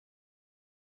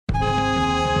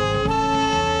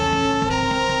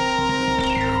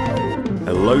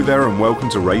Hello there and welcome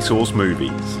to Racehorse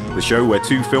Movies, the show where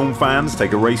two film fans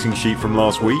take a racing sheet from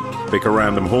last week, pick a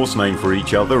random horse name for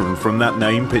each other, and from that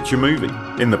name pitch a movie.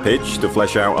 In the pitch, to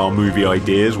flesh out our movie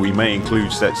ideas, we may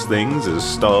include such things as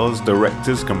stars,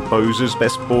 directors, composers,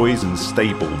 best boys, and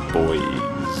stable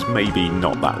boys. Maybe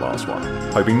not that last one.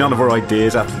 Hoping none of our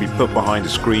ideas have to be put behind a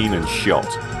screen and shot.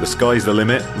 The sky's the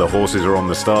limit, the horses are on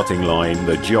the starting line,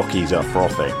 the jockeys are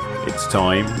frothing. It's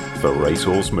time for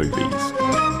Racehorse Movies.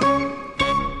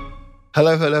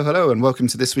 Hello, and welcome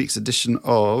to this week's edition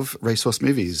of Racehorse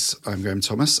Movies. I'm Graham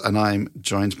Thomas, and I'm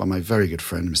joined by my very good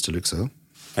friend, Mr. Luke Searle.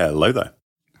 Hello there.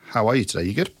 How are you today?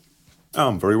 You good? Oh,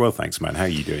 I'm very well, thanks, man. How are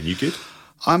you doing? You good?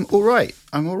 I'm all right,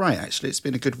 actually. It's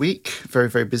been a good week, very,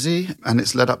 very busy, and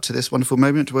it's led up to this wonderful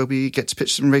moment where we get to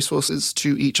pitch some racehorses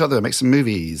to each other, make some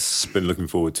movies. Been looking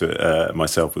forward to it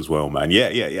myself as well, man.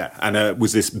 Yeah. And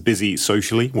was this busy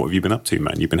socially? What have you been up to,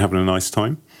 man? You've been having a nice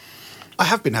time? I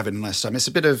have been having a nice time. It's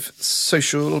a bit of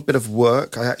social, a bit of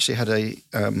work. I actually had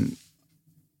an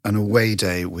away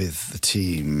day with the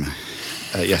team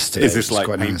yesterday. Is this like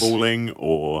paintballing nice.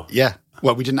 Or? Yeah.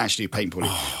 Well, we didn't actually do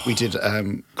paintballing. We did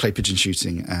clay pigeon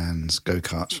shooting and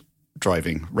go-kart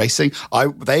driving, racing.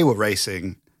 They were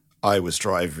racing. I was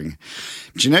driving.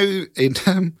 Do you know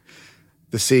in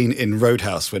the scene in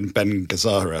Roadhouse when Ben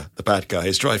Gazzara, the bad guy,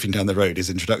 is driving down the road, his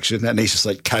introduction, and he's just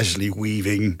like casually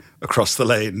weaving across the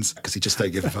lanes because he just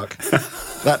don't give a fuck.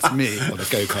 That's me on a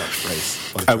go-kart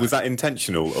race. Was that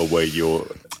intentional, or were your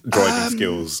driving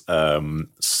skills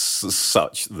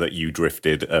such that you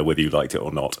drifted, whether you liked it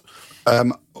or not?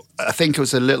 I think it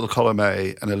was a little column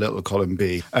A and a little column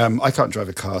B. I can't drive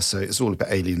a car, so it's all a bit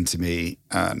alien to me.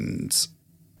 And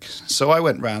so I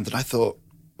went round and I thought,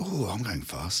 oh, I'm going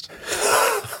fast.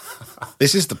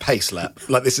 This is the pace lap.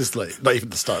 Like, this is like not even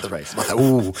the start of the race. I thought,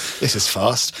 oh, this is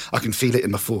fast. I can feel it in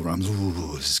my forearms.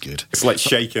 Oh, this is good. It's like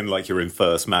shaking like you're in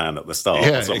first man at the start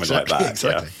or something exactly, like that.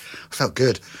 Exactly. Yeah. I felt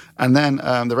good. And then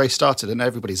the race started and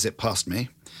everybody zipped past me.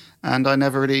 And I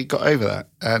never really got over that.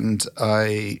 And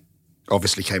I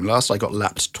obviously came last. I got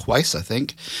lapped twice, I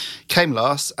think. Came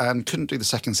last and couldn't do the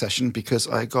second session because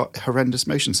I got horrendous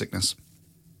motion sickness.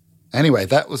 Anyway,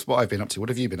 that was what I've been up to. What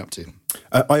have you been up to?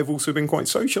 I've also been quite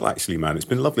social, actually, man. It's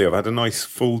been lovely. I've had a nice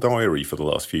full diary for the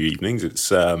last few evenings. It's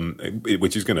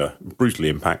which is going to brutally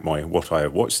impact what I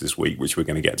have watched this week, which we're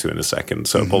going to get to in a second.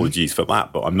 So apologies for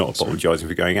that, but I'm not apologising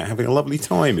for going out having a lovely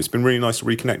time. It's been really nice to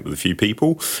reconnect with a few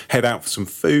people, head out for some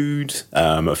food,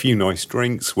 a few nice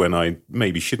drinks when I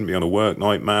maybe shouldn't be on a work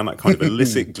night, man. That kind of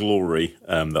illicit glory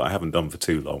that I haven't done for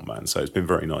too long, man. So it's been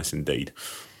very nice indeed.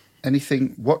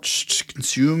 Anything watched,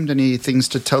 consumed? Any things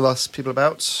to tell us people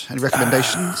about? Any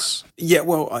recommendations? Yeah,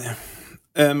 well,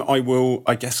 I will.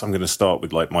 I guess I'm going to start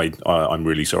with like my. I'm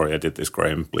really sorry I did this,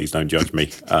 Graham. Please don't judge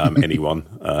me, anyone.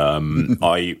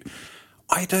 I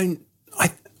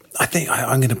think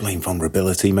I'm going to blame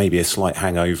vulnerability. Maybe a slight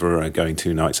hangover, going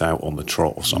 2 nights out on the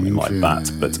trot or something like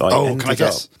that. But can I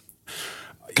guess?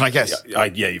 Can I guess?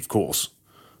 Yeah, of course.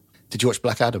 Did you watch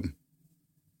Black Adam?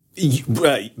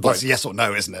 It's a yes or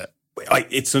no, isn't it?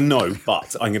 It's a no,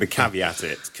 but I'm going to caveat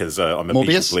it because I'm a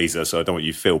people pleaser, so I don't want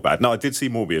you to feel bad. No, I did see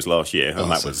Morbius last year, and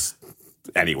that was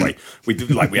anyway. We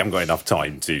haven't got enough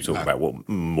time to talk about what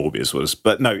Morbius was,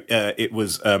 but no, it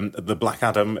was the Black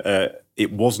Adam.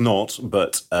 It was not,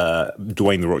 but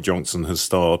Dwayne "The Rock" Johnson has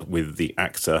starred with the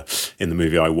actor in the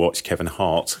movie I watched, Kevin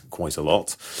Hart, quite a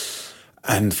lot.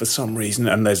 And for some reason,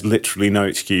 and there's literally no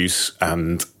excuse,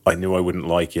 and I knew I wouldn't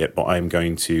like it, but I'm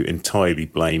going to entirely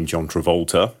blame John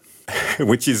Travolta,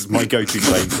 which is my go-to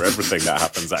blame for everything that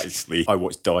happens, actually. I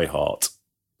watched Die Hard.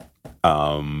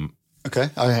 Okay,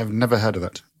 I have never heard of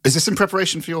that. Is this in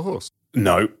preparation for your horse?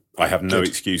 No, I have no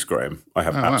excuse, Graham. I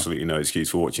have absolutely no excuse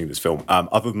for watching this film,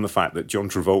 other than the fact that John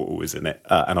Travolta was in it,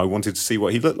 and I wanted to see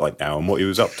what he looked like now and what he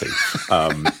was up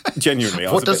to. Genuinely.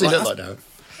 What does he look like now?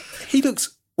 He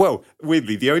looks... Well,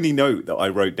 weirdly, the only note that I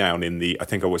wrote down I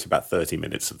think I watched about 30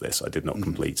 minutes of this. I did not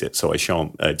complete it, so I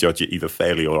shan't judge it either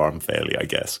fairly or unfairly, I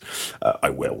guess.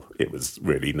 I will. It was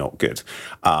really not good.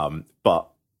 But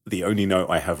the only note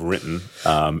I have written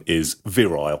is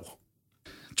virile.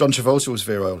 John Travolta was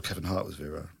virile, Kevin Hart was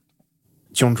virile.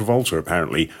 John Travolta,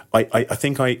 apparently. I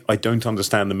think I don't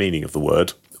understand the meaning of the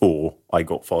word, or I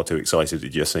got far too excited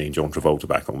at just seeing John Travolta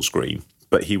back on screen.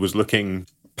 But he was looking...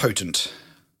 potent.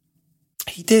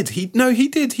 He did. He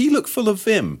did. He looked full of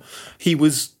vim. He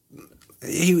was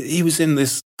in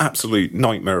this absolute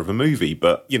nightmare of a movie,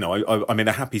 but, you know, I'm in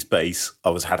a happy space.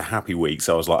 Had a happy week,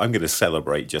 so I was like, I'm going to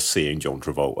celebrate just seeing John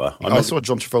Travolta. I saw a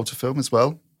John Travolta film as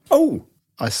well. Oh!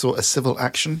 I saw A Civil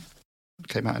Action. It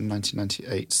came out in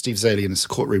 1998. Steve Zalian. It's a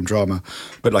courtroom drama,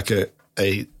 but like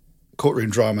a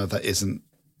courtroom drama that isn't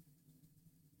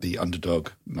the underdog,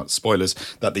 not spoilers,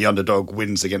 that the underdog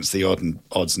wins against the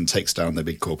odds and takes down the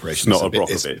big corporation. It's not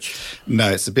Brockovich. No,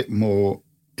 it's a bit more,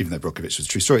 even though Brockovich was a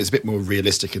true story, it's a bit more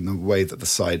realistic in the way that the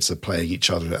sides are playing each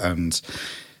other, and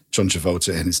John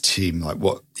Travolta and his team,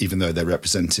 even though they're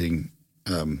representing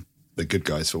the good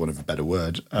guys, for want of a better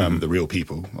word, the real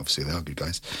people, obviously they are good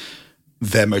guys,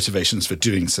 their motivations for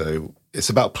doing so, it's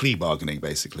about plea bargaining,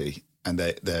 basically. And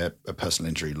they're personal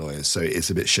injury lawyers, so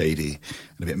it's a bit shady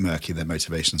and a bit murky, their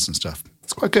motivations and stuff.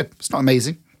 It's quite good. It's not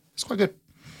amazing. It's quite good.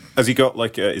 Has he got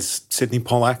is Sidney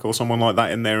Pollack or someone like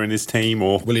that in there in his team,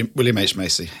 or William H.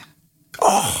 Macy?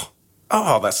 Oh,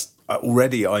 that's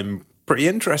already. I'm pretty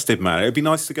interested, man. It'd be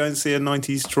nice to go and see a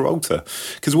 '90s Travolta,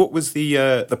 because what was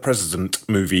the President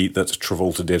movie that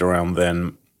Travolta did around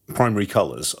then? Primary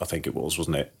Colours, I think it was,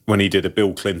 wasn't it? When he did a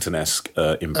Bill Clinton-esque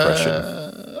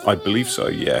impression. I believe so,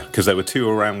 yeah. Because there were two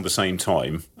around the same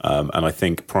time, and I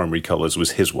think Primary Colours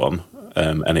was his one,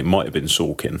 and it might have been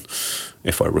Sorkin,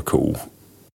 if I recall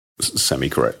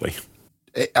semi-correctly.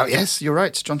 Yes, you're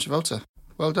right, John Travolta.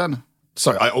 Well done.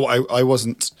 Sorry, I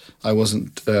wasn't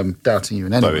doubting you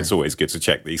in any way. So it's always good to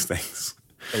check these things.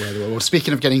 Well,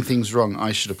 speaking of getting things wrong,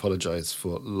 I should apologise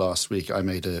for last week. I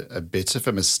made a bit of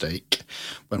a mistake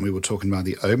when we were talking about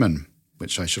The Omen,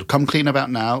 which I should come clean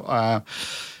about now.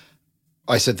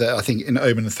 I said that I think in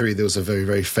Omen 3 there was a very,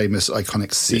 very famous,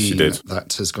 iconic scene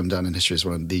that has gone down in history as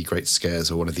one of the great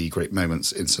scares or one of the great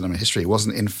moments in cinema history. It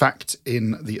wasn't, in fact,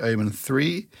 in The Omen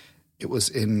 3. It was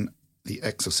in The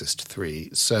Exorcist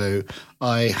 3. So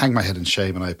I hang my head in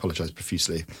shame and I apologise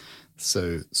profusely.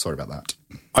 So sorry about that.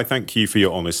 I thank you for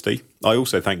your honesty. I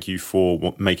also thank you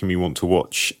for making me want to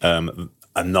watch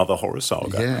another horror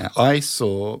saga. Yeah, I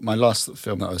saw my last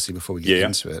film that I see before we get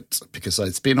into it, because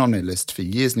it's been on my list for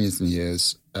years and years and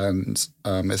years, and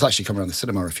it's actually come around the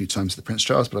cinema a few times, the Prince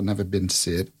Charles, but I've never been to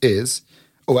see it,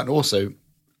 and also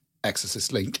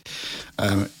Exorcist Link,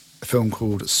 a film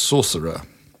called Sorcerer,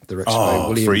 directed by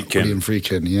William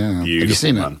Friedkin. Yeah. Beautiful, have you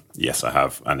seen man. it? Yes, I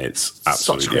have, and it's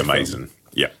absolutely amazing. Film.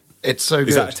 Yeah. It's so good.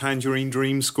 Is that a Tangerine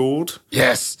Dream scored?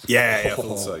 Yes. Yeah, I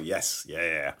thought so. Yes.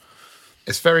 Yeah.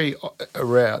 It's very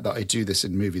rare that I do this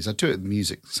in movies. I do it with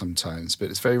music sometimes,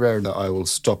 but it's very rare that I will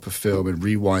stop a film and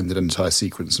rewind an entire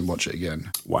sequence and watch it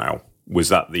again. Wow. Was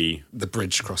that the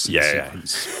bridge crossing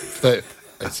sequence?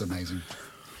 It's amazing.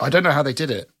 I don't know how they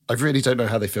did it. I really don't know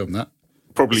how they filmed that.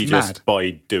 Probably just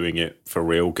by doing it for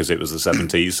real, because it was the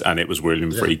 70s and it was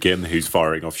William Friedkin who's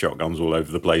firing off shotguns all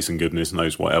over the place and goodness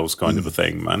knows what else kind of a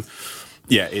thing, man.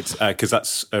 Yeah, it's because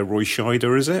that's Roy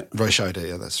Scheider, is it? Roy Scheider,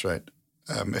 yeah, that's right.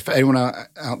 If anyone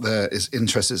out there is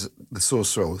interested, The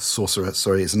Sorcerer, is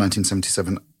a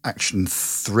 1977 action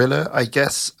thriller, I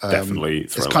guess. Definitely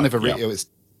thriller. It's kind of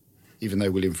even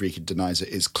though William Friedkin denies it,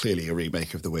 is clearly a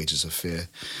remake of The Wages of Fear.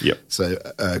 Yep. So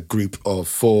a group of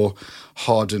 4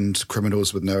 hardened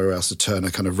criminals with nowhere else to turn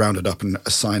are kind of rounded up and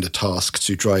assigned a task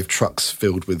to drive trucks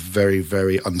filled with very,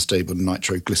 very unstable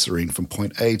nitroglycerine from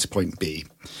point A to point B.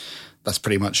 That's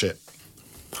pretty much it.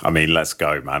 I mean, let's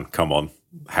go, man. Come on.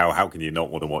 How can you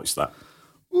not want to watch that?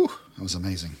 Ooh, that was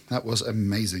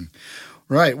amazing.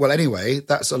 Right, well, anyway,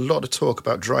 that's a lot of talk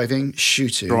about driving,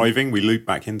 shooting. We loop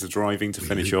back into driving to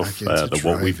finish off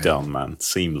what we've done, man.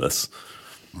 Seamless.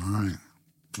 All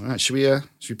right. Should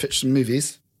we pitch some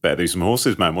movies? Better do some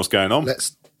horses, man. What's going on?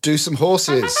 Let's do some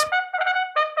horses.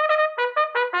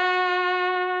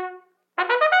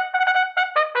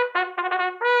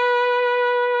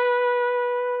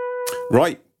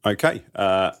 Right, okay.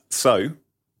 So,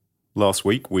 last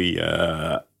week we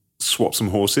swapped some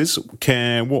horses.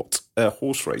 What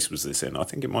horse race was this in? I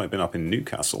think it might have been up in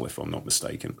Newcastle, if I'm not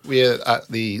mistaken. We're at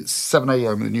the 7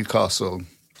 a.m. in Newcastle.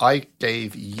 I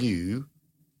gave you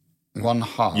 1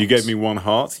 Hart. You gave me 1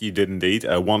 Hart. You did indeed.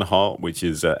 1 Hart, which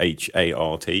is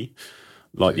Hart,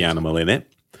 like the animal in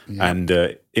it. Yeah. And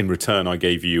in return, I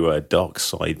gave you a Dark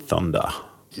Side Thunder.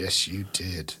 Yes, you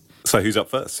did. So who's up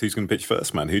first? Who's going to pitch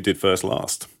first, man? Who did first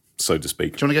last, so to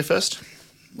speak? Do you want to go first?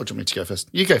 Or do you want me to go first?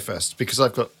 You go first, because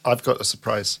I've got a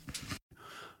surprise.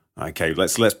 Okay,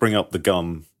 let's bring up the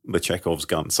gun, the Chekhov's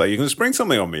gun. So you're going to spring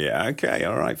something on me, yeah? Okay,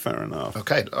 all right, fair enough.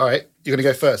 Okay, all right. You're going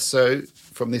to go first. So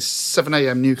from this 7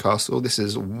 a.m. Newcastle, this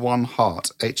is 1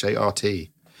 Hart, Hart.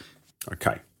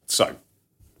 Okay, so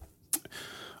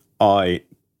I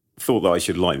thought that I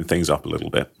should lighten things up a little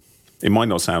bit. It might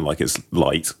not sound like it's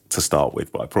light to start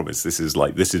with, but I promise this is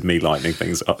me lightening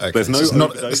things up. Okay, there's no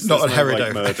it's not a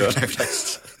Herodot murder.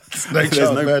 No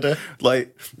child murder.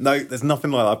 There's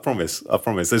nothing like that. I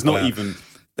promise. There's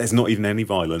not even any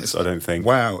violence. I don't think.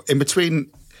 Wow. In between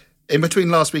in between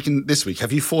last week and this week,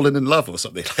 have you fallen in love or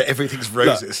something? Like everything's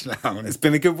roses now. It's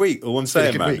been a good week. All I'm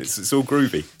saying, man, it's all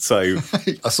groovy. So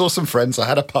I saw some friends, I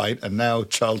had a pint, and now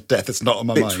child death is not on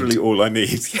my mind. Literally all I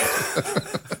need.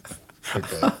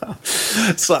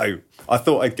 Okay. So I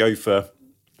thought I'd go for,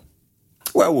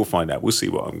 well, we'll find out. We'll see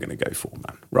what I'm going to go for,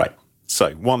 man. Right.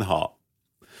 So one Hart.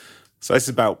 So this is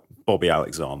about Bobby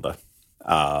Alexander.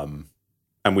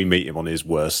 And we meet him on his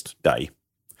worst day.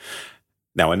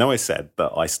 Now, I know I said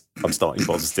that I'm starting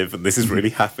positive and this is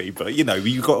really happy, but, you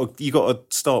got to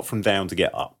start from down to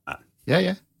get up, man.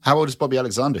 Yeah. How old is Bobby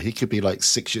Alexander? He could be like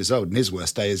 6 years old, and his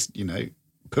worst day is,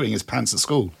 pooing his pants at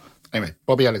school. Anyway,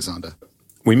 Bobby Alexander.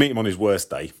 We meet him on his worst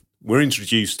day. We're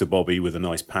introduced to Bobby with a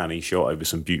nice panny shot over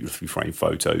some beautifully framed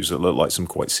photos that look like some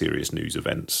quite serious news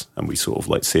events. And we sort of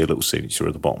like see a little signature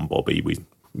at the bottom, Bobby. We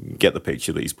get the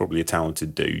picture that he's probably a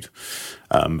talented dude.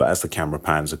 But as the camera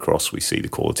pans across, we see the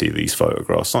quality of these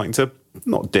photographs starting to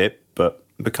not dip, but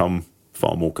become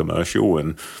far more commercial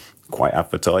and quite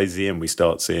advertising. And we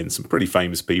start seeing some pretty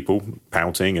famous people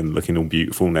pouting and looking all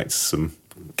beautiful next to some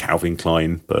Calvin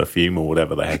Klein perfume or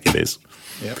whatever the heck it is.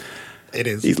 Yep, it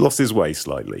is. He's lost his way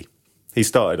slightly. He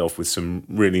started off with some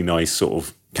really nice sort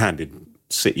of candid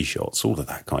city shots, all of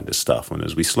that kind of stuff. And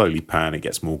as we slowly pan, it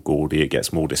gets more gaudy, it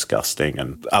gets more disgusting,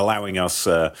 and allowing us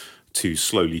to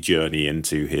slowly journey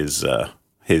into his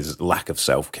lack of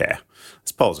self-care.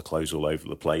 There's piles of clothes all over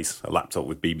the place, a laptop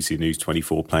with BBC News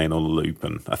 24 playing on a loop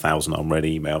and 1,000 unread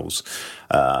emails,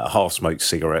 half-smoked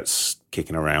cigarettes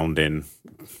kicking around in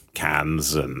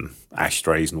cans and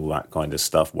ashtrays and all that kind of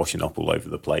stuff, washing up all over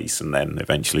the place, and then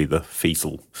eventually the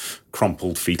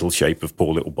crumpled fetal shape of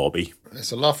poor little Bobby.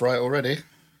 It's a laugh right already.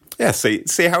 Yeah, see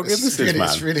how good this is, man.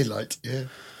 It's really light, yeah.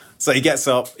 So he gets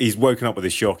up, he's woken up with a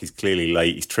shock, he's clearly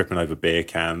late, he's tripping over beer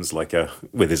cans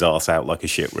with his arse out like a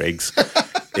shit rigs.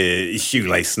 His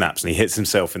shoelace snaps and he hits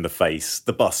himself in the face.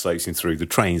 The bus soaks him through, the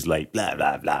train's late, blah,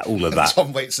 blah, blah, all of that.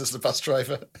 Tom Waits is the bus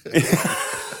driver.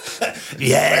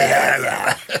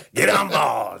 Yeah. Get on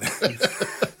board.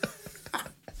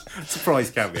 Surprise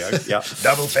cameo. Yeah.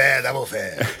 Double fare.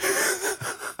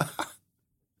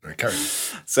 Carry on.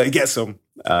 So he gets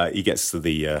to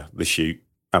the shoot,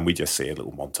 and we just see a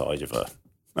little montage of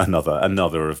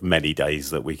another of many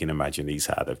days that we can imagine he's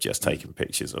had of just taking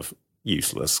pictures of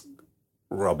useless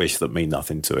rubbish that mean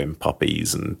nothing to him,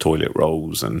 puppies and toilet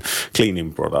rolls and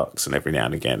cleaning products, and every now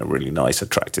and again a really nice,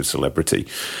 attractive celebrity.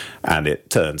 And it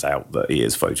turns out that he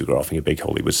is photographing a big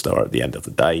Hollywood star at the end of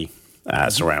the day,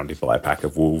 surrounded by a pack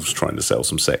of wolves trying to sell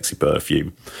some sexy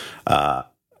perfume.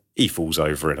 He falls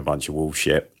over in a bunch of wolf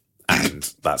shit,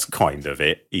 and that's kind of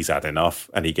it. He's had enough,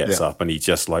 and he gets up and he's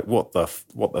just like, what the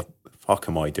fuck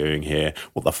am I doing here?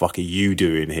 What the fuck are you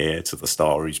doing here? To the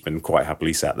star who's been quite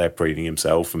happily sat there preening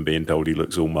himself and being told he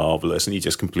looks all marvellous, and he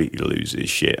just completely loses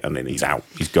shit, and then he's out.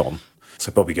 He's gone.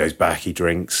 So Bobby goes back, he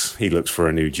drinks, he looks for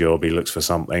a new job, he looks for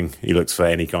something, he looks for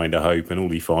any kind of hope, and all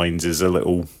he finds is a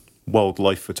little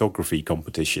wildlife photography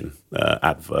competition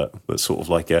advert that's sort of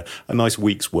like a nice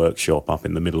week's workshop up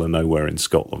in the middle of nowhere in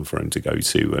Scotland for him to go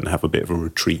to and have a bit of a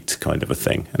retreat kind of a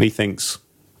thing. And he thinks,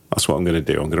 that's what I'm going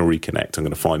to do. I'm going to reconnect. I'm going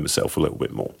to find myself a little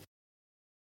bit more.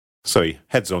 So he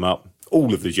heads on up.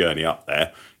 All of the journey up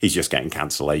there, he's just getting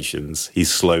cancellations.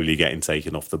 He's slowly getting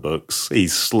taken off the books.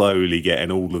 He's slowly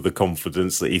getting all of the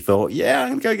confidence that he thought, yeah, I'm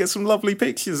going to go get some lovely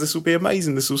pictures. This will be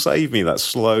amazing. This will save me. That's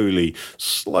slowly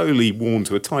worn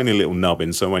to a tiny little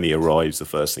nubbin. So when he arrives, the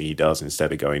first thing he does,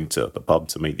 instead of going to the pub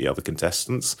to meet the other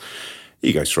contestants,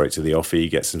 he goes straight to the offer. He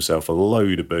gets himself a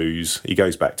load of booze. He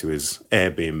goes back to his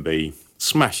Airbnb,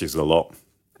 smashes the lot,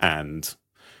 and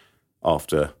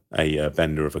after a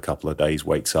bender of a couple of days,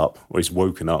 wakes up, or is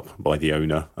woken up by the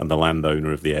owner and the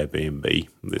landowner of the Airbnb,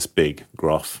 this big,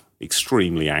 gruff,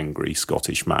 extremely angry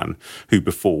Scottish man who,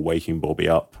 before waking Bobby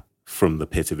up from the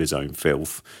pit of his own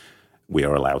filth, we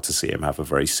are allowed to see him have a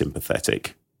very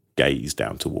sympathetic gaze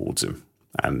down towards him.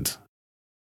 And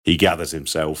he gathers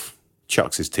himself,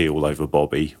 chucks his tea all over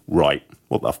Bobby. Right,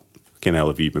 what the fucking hell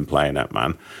have you been playing at,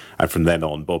 man? And from then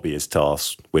on, Bobby is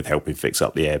tasked with helping fix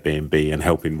up the Airbnb and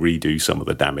helping redo some of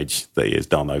the damage that he has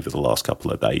done over the last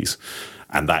couple of days.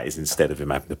 And that is instead of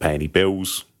him having to pay any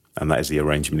bills. And that is the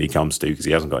arrangement he comes to because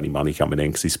he hasn't got any money coming in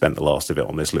because he spent the last of it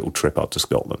on this little trip up to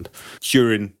Scotland.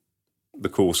 During the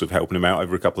course of helping him out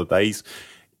over a couple of days,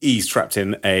 he's trapped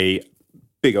in a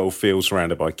big old field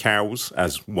surrounded by cows,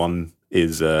 as one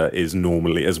is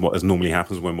normally as what normally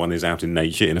happens when one is out in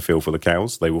nature in a field full of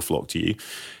cows. They will flock to you.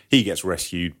 He gets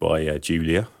rescued by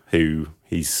Julia, who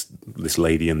he's this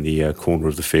lady in the corner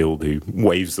of the field who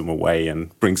waves them away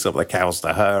and brings up the cows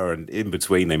to her. And in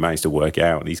between, they manage to work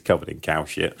out, and he's covered in cow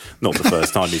shit. Not the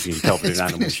first time he's been covered in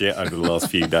animal shit over the last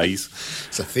few days.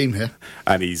 It's a theme here.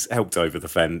 And he's helped over the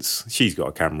fence. She's got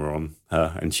a camera on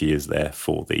her, and she is there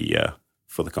for the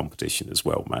competition as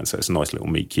well, man. So it's a nice little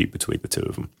meet cute between the two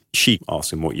of them. She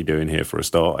asks him, what you doing here for a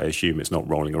start? I assume it's not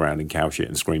rolling around in cow shit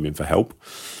and screaming for help.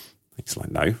 He's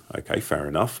like, no, okay, fair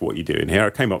enough. What are you doing here? I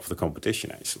came up for the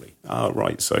competition, actually. Oh,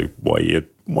 right, so why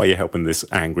are you helping this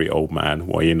angry old man?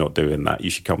 Why are you not doing that? You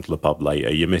should come to the pub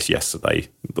later. You missed yesterday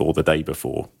or the day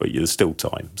before, but there's still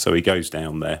time. So he goes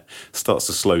down there, starts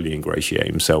to slowly ingratiate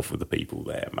himself with the people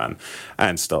there, man,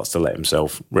 and starts to let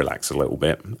himself relax a little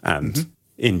bit and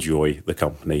enjoy the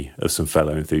company of some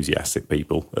fellow enthusiastic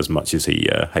people as much as he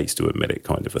hates to admit it,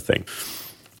 kind of a thing.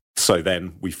 So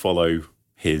then we follow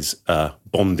his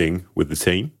bonding with the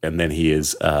team, and then he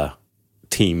is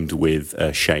teamed with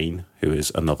Shane, who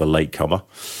is another latecomer.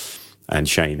 And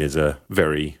Shane is a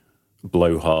very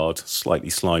blowhard, slightly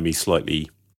slimy,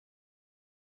 slightly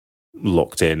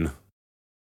locked in.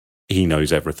 He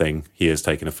knows everything. He has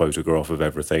taken a photograph of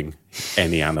everything.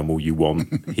 Any animal you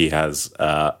want, he has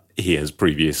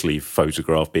previously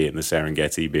photographed, be it in the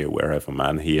Serengeti, be it wherever,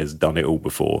 man. He has done it all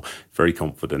before. Very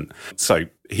confident. So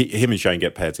him and Shane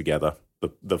get paired together.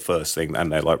 The first thing,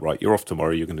 and they're like, right, you're off tomorrow.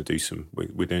 You're going to do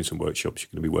we're doing some workshops. You're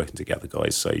going to be working together,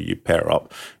 guys. So you pair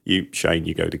up. Shane,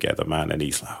 you go together, man. And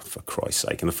he's like, oh, for Christ's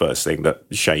sake. And the first thing that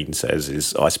Shane says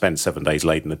is, I spent 7 days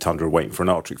laid in the tundra waiting for an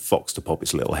Arctic fox to pop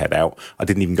its little head out. I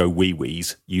didn't even go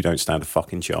wee-wees. You don't stand a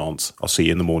fucking chance. I'll see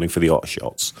you in the morning for the otter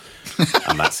shots.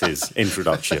 And that's his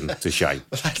introduction to Shane.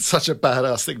 That's such a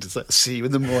badass thing to say. See you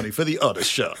in the morning for the otter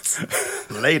shots.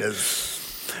 Later.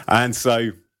 And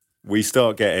so we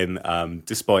start getting,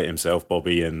 despite himself,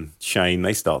 Bobby and Shane,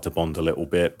 they start to bond a little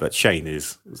bit, but Shane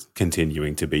is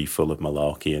continuing to be full of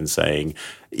malarkey and saying,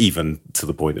 even to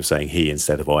the point of saying he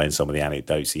instead of I in some of the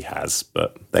anecdotes he has,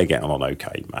 but they're getting on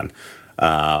okay, man.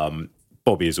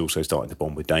 Bobby is also starting to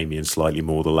bond with Damien slightly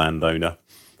more, the landowner,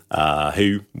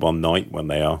 who one night when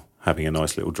they are having a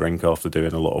nice little drink after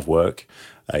doing a lot of work,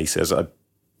 he says, I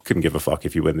couldn't give a fuck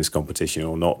if you win this competition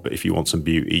or not, but if you want some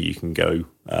beauty, you can go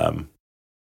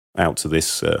out to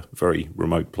this very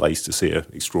remote place to see an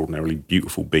extraordinarily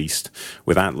beautiful beast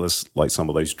with antlers like some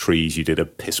of those trees you did a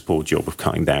piss poor job of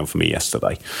cutting down for me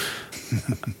yesterday.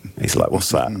 He's like, what's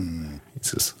that? He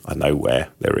says, I know where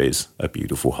there is a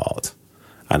beautiful heart,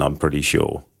 and I'm pretty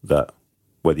sure that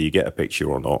whether you get a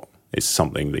picture or not, it's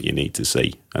something that you need to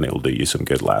see, and it'll do you some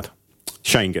good, lad.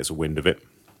 Shane gets a wind of it.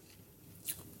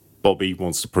 Bobby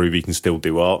wants to prove he can still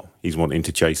do art. He's wanting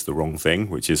to chase the wrong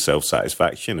thing, which is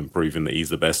self-satisfaction and proving that he's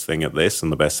the best thing at this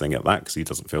and the best thing at that, because he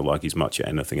doesn't feel like he's much at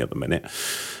anything at the minute.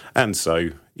 And so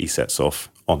he sets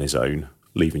off on his own,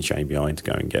 leaving Shane behind to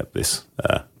go and get this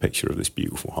picture of this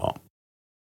beautiful heart.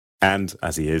 And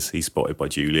as he is, he's spotted by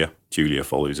Julia. Julia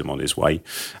follows him on his way,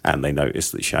 and they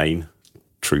notice that Shane,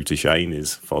 true to Shane,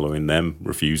 is following them,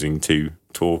 refusing to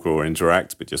talk or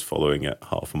interact, but just following at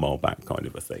half a mile back, kind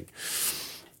of a thing.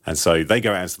 And so they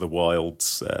go out into the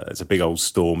wilds. It's a big old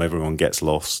storm. Everyone gets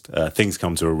lost. Things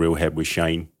come to a real head with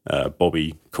Shane.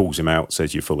 Bobby calls him out,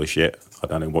 says, you're full of shit. I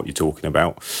don't know what you're talking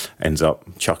about. Ends up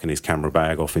chucking his camera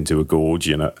bag off into a gorge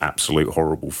in an absolute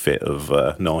horrible fit of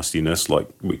nastiness, like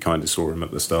we kind of saw him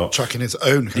at the start. Chucking his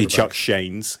own camera He chucks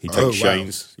Shane's. He takes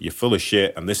Shane's. You're full of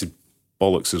shit. And this is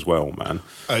bollocks as well, man.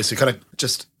 Oh, so he kind of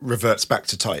just reverts back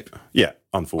to type. Yeah,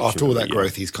 unfortunately. After all that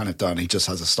growth he's kind of done, he just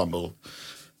has a stumble.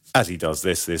 As he does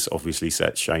this obviously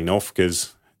sets Shane off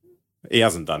because he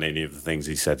hasn't done any of the things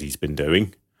he said he's been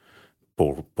doing.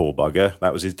 Poor bugger.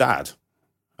 That was his dad.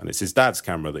 And it's his dad's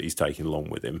camera that he's taking along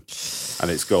with him.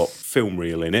 And it's got film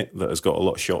reel in it that has got a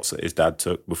lot of shots that his dad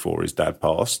took before his dad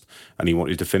passed. And he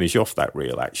wanted to finish off that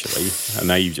reel, actually. And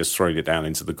now you've just thrown it down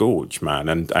into the gorge, man.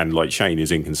 And like Shane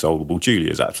is inconsolable.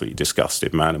 Julia's absolutely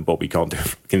disgusted, man. And Bobby can't do a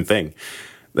fucking thing.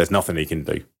 There's nothing he can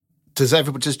do.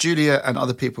 Does Julia and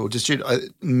other people, does Julia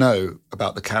know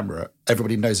about the camera?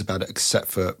 Everybody knows about it except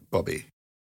for Bobby.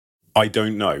 I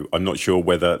don't know. I'm not sure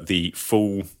whether the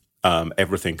full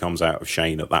everything comes out of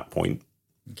Shane at that point.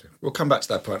 Okay. We'll come back to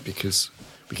that point because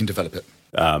we can develop it.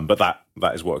 But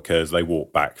that is what occurs. They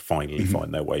walk back, finally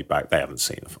find their way back. They haven't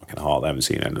seen a fucking heart. They haven't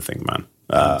seen anything, man.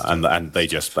 And they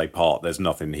part. There's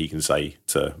nothing he can say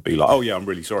to be like, oh yeah, I'm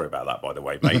really sorry about that, by the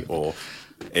way, mate. Or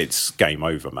it's game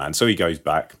over, man. So he goes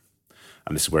back.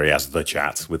 And this is where he has the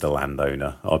chat with the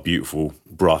landowner, our beautiful,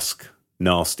 brusque,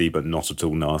 nasty, but not at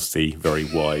all nasty, very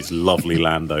wise, lovely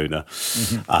landowner,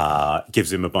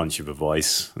 gives him a bunch of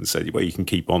advice and said, well, you can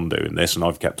keep on doing this. And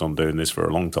I've kept on doing this for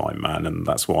a long time, man. And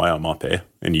that's why I'm up here.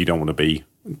 And you don't want to be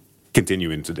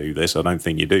continuing to do this. I don't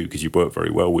think you do, because you work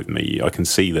very well with me. I can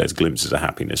see there's glimpses of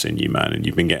happiness in you, man. And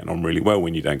you've been getting on really well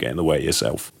when you don't get in the way of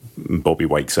yourself. And Bobby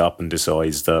wakes up and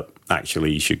decides that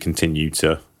actually he should continue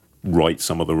to right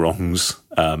some of the wrongs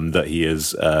that he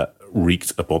has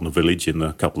wreaked upon the village in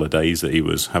the couple of days that he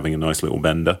was having a nice little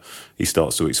bender. He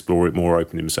starts to explore it more,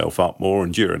 open himself up more,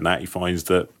 and during that he finds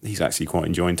that he's actually quite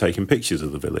enjoying taking pictures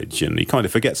of the village, and he kind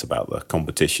of forgets about the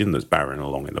competition that's barreling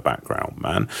along in the background,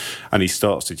 man, and he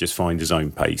starts to just find his own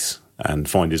pace and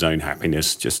find his own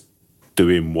happiness just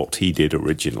doing what he did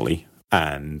originally,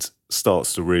 and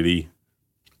starts to really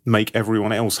make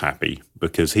everyone else happy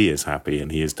because he is happy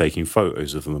and he is taking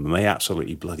photos of them and they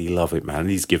absolutely bloody love it, man. And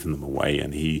he's giving them away,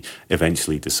 and he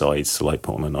eventually decides to like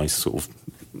put on a nice sort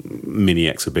of mini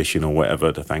exhibition or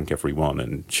whatever to thank everyone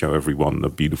and show everyone the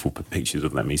beautiful pictures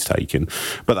of them he's taken.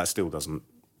 But that still doesn't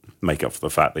make up for the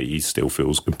fact that he still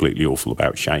feels completely awful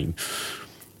about Shane.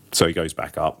 So he goes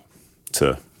back up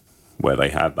to where they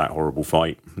had that horrible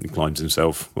fight. He climbs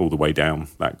himself all the way down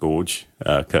that gorge,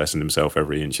 cursing himself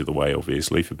every inch of the way,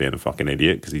 obviously, for being a fucking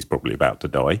idiot, because he's probably about to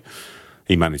die.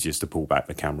 He manages to pull back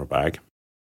the camera bag,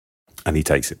 and he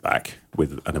takes it back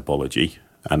with an apology.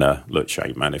 And look,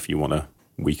 Shane, man, if you want to,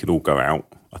 we could all go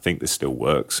out. I think this still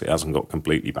works. It hasn't got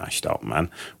completely bashed up,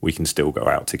 man. We can still go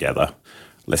out together.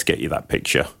 Let's get you that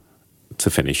picture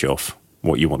to finish off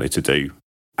what you wanted to do.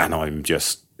 And I'm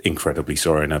just incredibly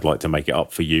sorry, and I'd like to make it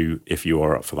up for you if you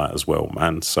are up for that as well,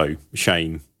 man. So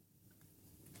Shane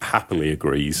happily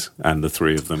agrees, and the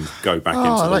three of them go back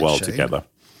into the world together.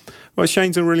 Well,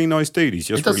 Shane's a really nice dude. He's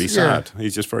just really sad.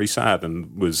 He's just very sad,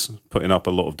 and was putting up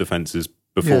a lot of defences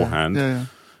beforehand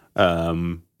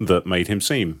that made him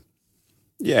seem,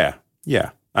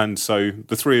 And so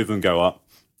the three of them go up,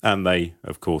 and they,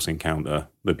 of course, encounter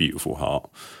the beautiful Hart,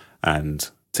 and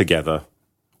together,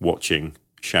 watching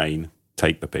Shane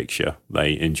take the picture,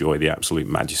 they enjoy the absolute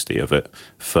majesty of it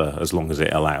for as long as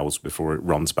it allows before it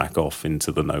runs back off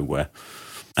into the nowhere.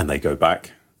 And they go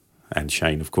back, and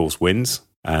Shane, of course, wins,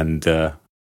 and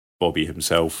Bobby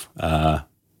himself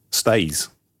stays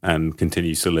and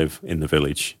continues to live in the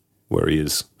village where he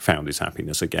has found his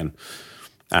happiness again.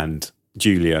 And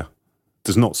Julia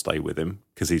does not stay with him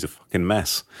because he's a fucking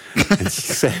mess. And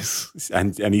she says,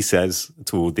 and he says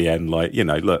toward the end, like, you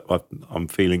know, look, I'm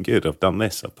feeling good. I've done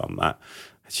this, I've done that.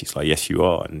 And she's like, yes, you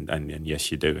are. And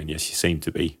yes, you do. And yes, you seem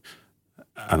to be.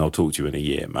 And I'll talk to you in a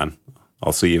year, man.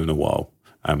 I'll see you in a while.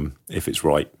 If it's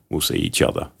right, we'll see each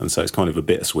other. And so it's kind of a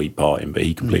bittersweet parting, but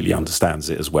he completely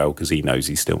understands it as well, because he knows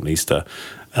he still needs to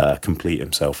complete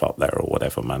himself up there or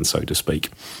whatever, man, so to speak.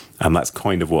 And that's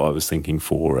kind of what I was thinking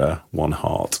for One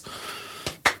Hart.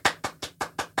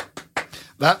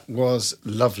 That was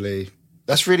lovely.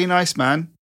 That's really nice, man.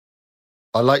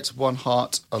 I liked One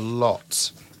Hart a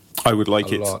lot. I would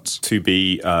like it to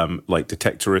be like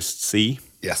Detectorist-y.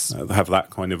 Yes. Have that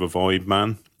kind of a vibe,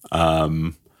 man.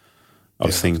 I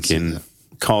was thinking,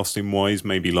 casting-wise,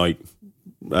 maybe like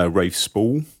Rafe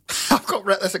Spall.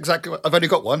 That's exactly what I've only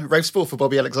got one. Rafe Spall for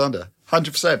Bobby Alexander.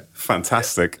 100%.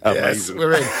 Fantastic. Amazing. Yes,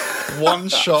 we're in. One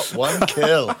shot, one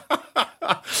kill.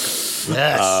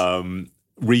 Yes.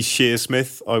 Reece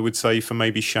Shearsmith, I would say, for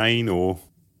maybe Shane, or...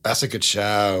 That's a good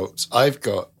shout.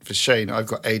 For Shane, I've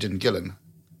got Aidan Gillen.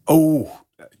 Oh,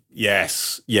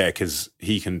 yes. Yeah, because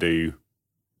he can do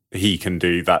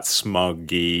that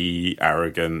smuggy,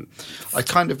 arrogant... I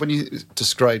kind of, when you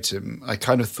described him, I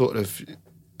kind of thought of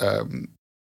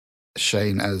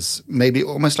Shane as maybe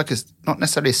almost like not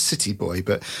necessarily a city boy,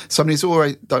 but somebody who's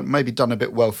already done a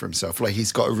bit well for himself. Like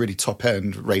he's got a really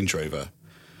top-end Range Rover.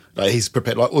 Like he's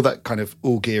prepared, like all that kind of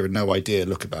all gear and no idea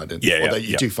look about it. Although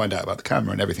you do find out about the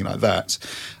camera and everything like that.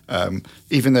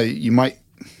 Even though you might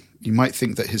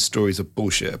think that his stories are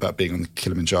bullshit about being on the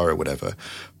Kilimanjaro or whatever,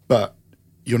 but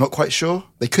you're not quite sure.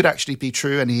 They could actually be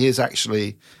true, and he is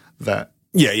actually that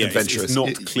adventurous. It's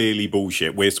not clearly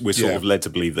bullshit. We're sort of led to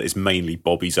believe that it's mainly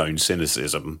Bobby's own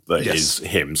cynicism that is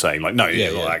him saying, like, no,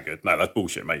 you're not that good. No, that's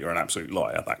bullshit, mate. You're an absolute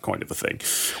liar, that kind of a thing.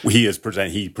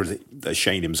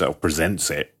 Shane himself presents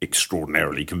it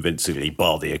extraordinarily convincingly,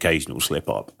 bar the occasional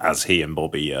slip-up, as he and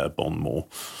Bobby bond more.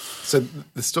 So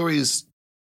the story is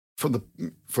from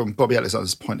Bobby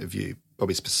Alexander's point of view,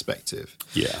 Bobby's perspective.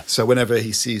 Yeah. So whenever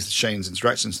he sees Shane's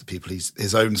interactions with people,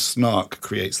 his own snark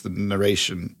creates the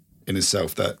narration in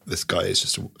itself that this guy is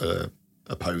just a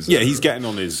a poser. Yeah, he's getting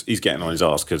on his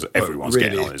arse because everyone's really,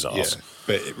 getting on his arse. Yeah.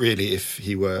 But really, if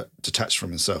he were detached from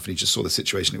himself and he just saw the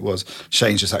situation it was,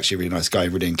 Shane's just actually a really nice guy,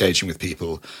 really engaging with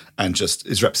people, and just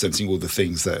is representing all the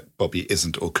things that Bobby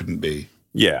isn't or couldn't be.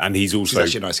 Yeah, and he's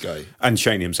actually a nice guy. And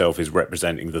Shane himself is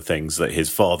representing the things that his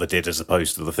father did as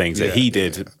opposed to the things that he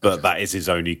did. Yeah. But that is his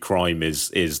only crime is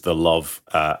the love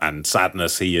and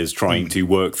sadness he is trying to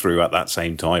work through at that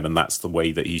same time. And that's the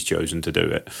way that he's chosen to do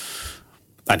it.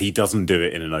 And he doesn't do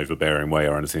it in an overbearing way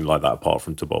or anything like that, apart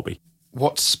from to Bobby.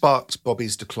 What sparked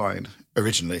Bobby's decline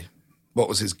originally? What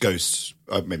was his ghost?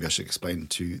 Maybe I should explain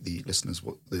to the listeners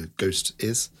what the ghost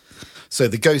is. So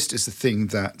the ghost is the thing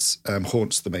that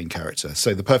haunts the main character.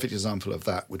 So the perfect example of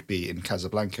that would be in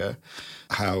Casablanca,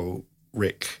 how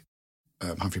Rick,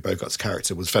 Humphrey Bogart's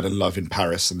character, fell in love in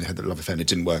Paris and they had the love affair and it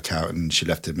didn't work out and she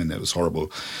left him and it was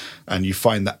horrible. And you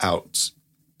find that out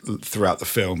throughout the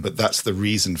film, but that's the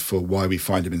reason for why we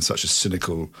find him in such a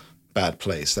cynical, bad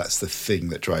place. That's the thing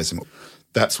that drives him.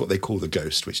 That's what they call the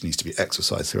ghost, which needs to be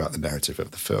exorcised throughout the narrative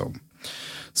of the film.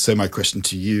 So my question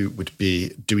to you would be,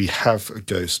 do we have a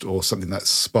ghost or something that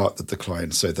sparked the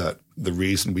decline so that the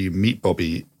reason we meet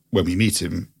Bobby when we meet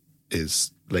him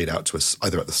is laid out to us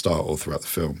either at the start or throughout the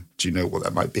film? Do you know what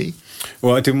that might be?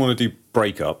 Well, I didn't want to do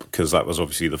breakup because that was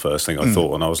obviously the first thing I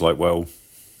thought. And I was like, well,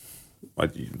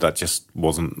 that just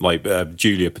wasn't like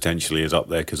Julia potentially is up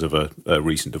there because of a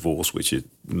recent divorce, which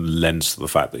lends to the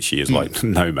fact that she is like,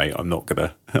 no, mate, I'm not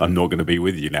gonna be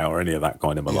with you now, or any of that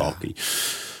kind of malarkey.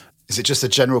 Yeah. Is it just a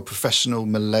general professional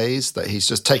malaise that he's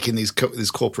just taking these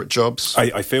corporate jobs?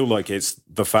 I feel like it's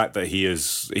the fact that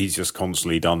he's just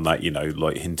constantly done that,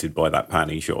 like hinted by that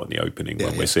panning shot in the opening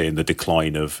when we're seeing the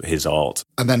decline of his art.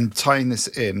 And then tying this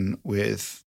in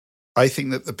with, I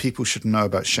think that the people should know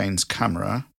about Shane's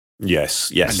camera. Yes,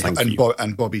 thank you.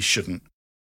 And Bobby shouldn't.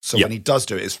 So when he does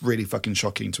do it, it's really fucking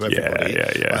shocking to everybody.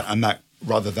 Yeah. And that,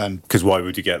 rather than... Because why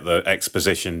would you get the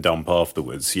exposition dump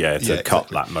afterwards? To cut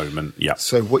that moment. Yeah.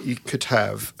 So what you could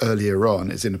have earlier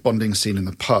on is in a bonding scene in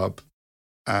the pub,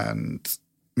 and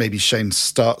maybe Shane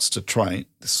starts to try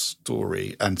the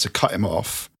story, and to cut him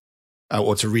off,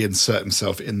 or to reinsert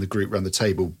himself in the group around the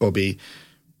table, Bobby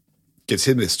gives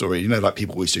him this story. Like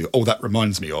people always do, that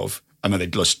reminds me of... And then they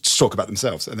just talk about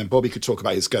themselves. And then Bobby could talk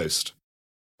about his ghost.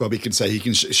 Bobby can say, he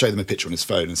can show them a picture on his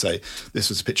phone and say, this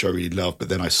was a picture I really loved, but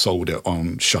then I sold it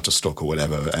on Shutterstock or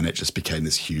whatever, and it just became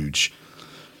this huge...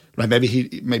 Like maybe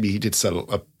he did sell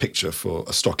a picture for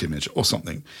a stock image or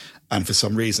something, and for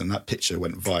some reason that picture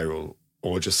went viral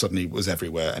or just suddenly was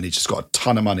everywhere, and he just got a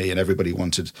ton of money and everybody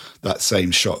wanted that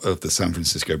same shot of the San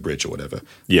Francisco Bridge or whatever.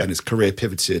 Yeah. And his career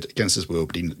pivoted against his will,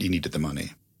 but he needed the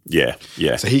money. Yeah.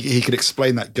 So he could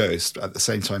explain that ghost at the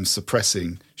same time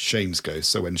suppressing Shane's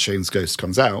ghost. So when Shane's ghost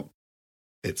comes out,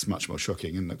 it's much more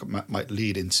shocking and might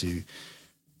lead into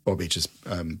Bobby's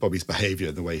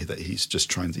behaviour, the way that he's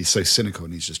so cynical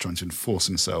and he's just trying to enforce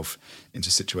himself into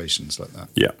situations like that.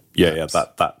 Yeah.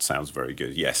 That sounds very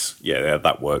good. Yes. Yeah,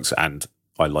 that works. And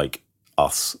I like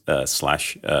us /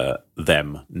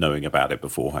 them knowing about it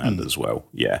beforehand as well.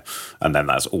 Yeah. And then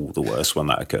that's all the worse when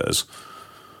that occurs.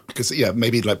 Because,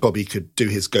 maybe like Bobby could do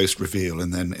his ghost reveal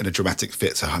and then in a dramatic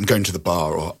fit, so I'm going to the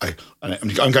bar or I'm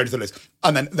going to the list.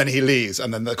 And then he leaves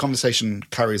and then the conversation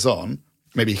carries on.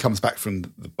 Maybe he comes back from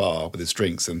the bar with his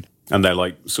drinks and they're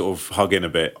like sort of hugging a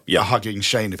bit. Yeah. Hugging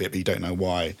Shane a bit, but you don't know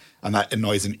why. And that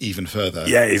annoys him even further.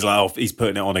 Yeah, he's like, he's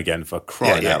putting it on again for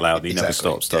crying out loud. He never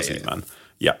stops, does he, man?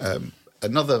 Yeah.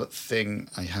 Another thing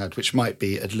I had, which might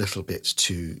be a little bit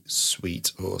too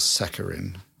sweet or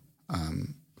saccharine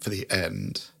for the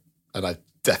end, and I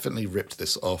definitely ripped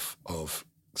this off of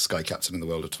Sky Captain in the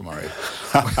World of Tomorrow.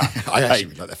 I actually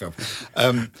really like that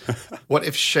film. What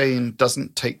if Shane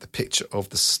doesn't take the picture of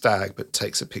the stag, but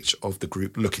takes a picture of the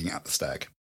group looking at the stag?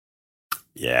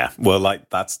 Yeah, well, like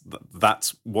that's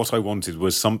what I wanted,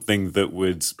 was something that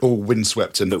would all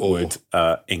windswept and would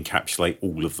encapsulate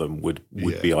all of them would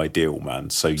be ideal, man.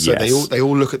 So yes, they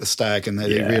all look at the stag and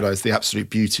they realise the absolute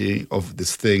beauty of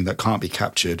this thing that can't be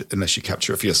captured unless you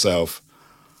capture it for yourself.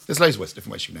 There's loads of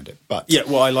different ways you can end it, but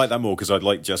I like that more because I'd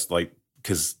like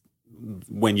because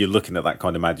when you're looking at that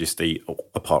kind of majesty,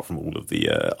 apart from all of the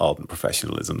ardent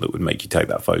professionalism that would make you take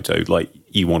that photo, like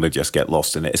you want to just get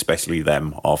lost in it, especially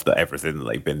them after everything that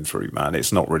they've been through, man.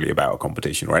 It's not really about a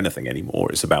competition or anything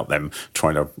anymore. It's about them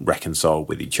trying to reconcile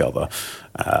with each other.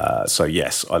 So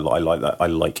yes, I like that. I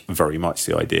like very much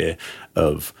the idea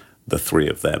of the three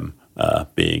of them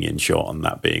being in shot and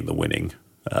that being the winning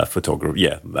photography,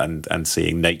 and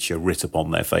seeing nature writ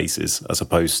upon their faces as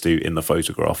opposed to in the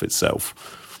photograph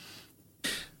itself.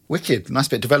 Wicked, nice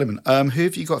bit of development. Who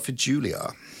have you got for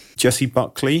Julia? Jessie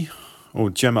Buckley. Or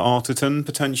Gemma Arterton,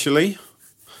 potentially.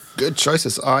 Good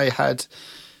choices. I had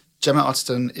Gemma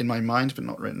Arterton in my mind, but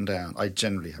not written down. I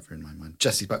generally have her in my mind.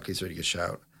 Jessie Buckley's a really good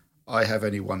shout. I have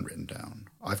only one written down.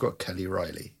 I've got Kelly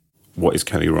Riley. What is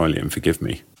Kelly Riley? And forgive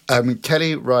me.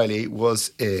 Kelly Riley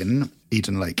was in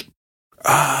Eden Lake.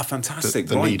 Ah, fantastic.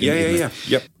 The lead in Yeah.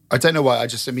 Yep. I don't know why. I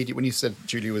just immediately, when you said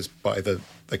Julie was by the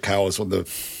cows on the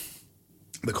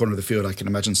corner of the field, I can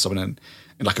imagine someone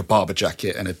in like a barber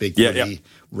jacket and a big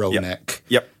roll neck.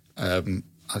 Yep.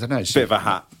 I don't know. Just bit of a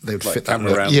hat. They would like fit that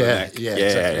around the neck.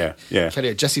 Exactly. Yeah.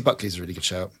 Kelly, Jessie Buckley's a really good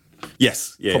shout.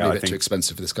 Yes. Yeah. Probably a bit too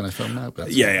expensive for this kind of film now.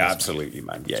 But absolutely,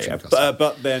 man. Yeah.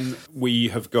 But then we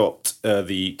have got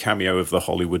the cameo of the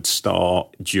Hollywood star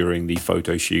during the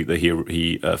photo shoot that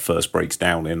he first breaks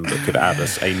down in that could add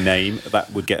us a name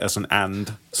that would get us an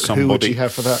and somebody. Who would you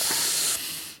have for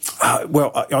that?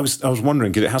 Well, I was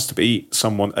wondering because it has to be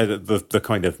someone the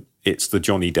kind of it's the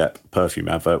Johnny Depp perfume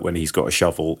advert when he's got a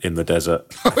shovel in the desert,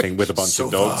 I think, with a bunch of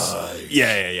dogs.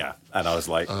 Yeah. And I was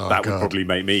like, would probably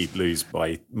make me lose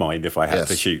my mind if I had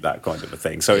to shoot that kind of a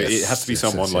thing. So it has to be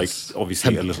someone like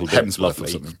obviously a little bit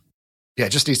lovely. Yeah, it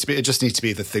just needs to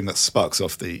be the thing that sparks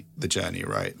off the journey,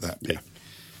 right?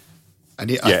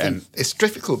 And I think it's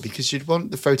difficult because you'd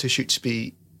want the photo shoot to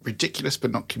be ridiculous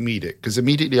but not comedic, because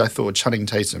immediately I thought Channing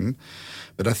Tatum,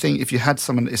 but I think if you had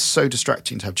someone, it's so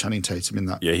distracting to have Channing Tatum in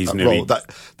that, role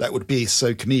that would be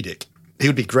so comedic. He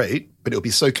would be great, but it would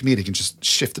be so comedic and just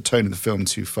shift the tone of the film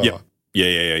too far. Yeah.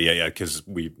 Because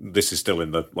this is still in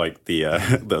the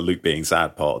the Luke being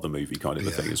sad part of the movie kind of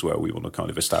a thing as well. We want to kind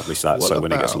of establish that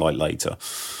when it gets light later,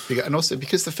 and also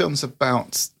because the film's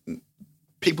about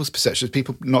people's perceptions,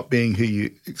 people not being who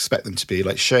you expect them to be.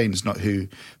 Like Shane's not who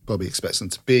Bobby expects them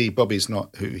to be. Bobby's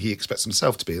not who he expects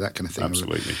himself to be. That kind of thing.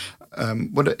 Absolutely.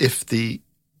 What if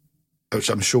which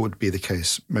I'm sure would be the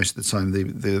case most of the time,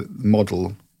 the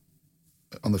model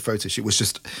on the photo shoot was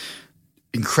just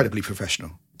incredibly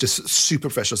professional, just super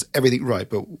professional, everything right.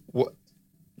 But what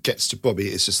gets to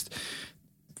Bobby is just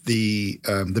the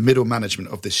middle management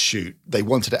of this shoot. They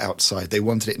wanted it outside. They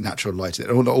wanted it natural light.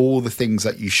 All the things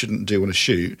that you shouldn't do on a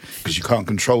shoot because you can't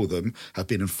control them have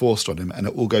been enforced on him, and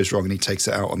it all goes wrong, and he takes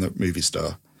it out on the movie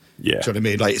star. Yeah, do you know what I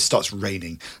mean? Like, it starts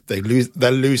raining. They're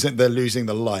losing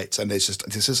the light, and it's just,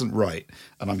 this isn't right,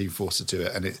 and I'm being forced to do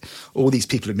it. And all these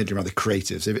people are middling around the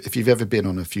creatives. If you've ever been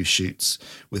on a few shoots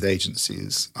with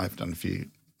agencies, I've done a few.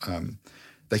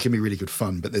 They can be really good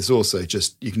fun, but there's also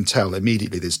just, you can tell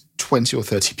immediately there's 20 or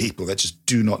 30 people that just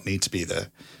do not need to be there.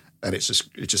 And it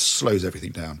just slows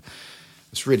everything down.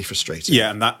 It's really frustrating. Yeah,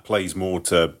 and that plays more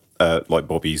to like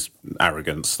Bobby's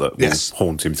arrogance that will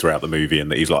haunt him throughout the movie,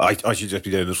 and that he's like, I should just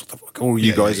be doing this. What the fuck are all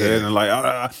you guys doing? And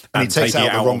like, and taking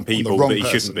it out on people that he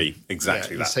shouldn't be.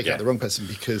 Exactly that. He's taking out the wrong person,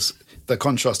 because the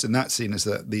contrast in that scene is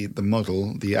that the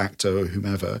model, the actor or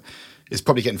whomever, is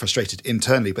probably getting frustrated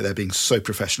internally, but they're being so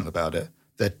professional about it.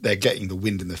 They're getting the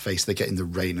wind in the face, they're getting the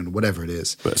rain and whatever it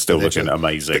is. But still looking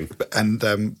amazing. And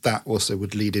that also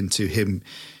would lead into him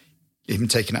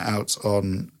taking it out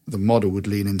on the model, would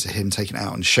lean into him taking it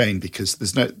out on Shane, because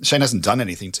Shane hasn't done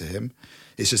anything to him.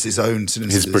 It's just his own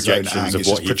projections of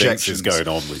what he thinks is going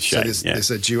on with Shane.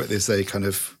 So there's a kind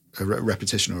of a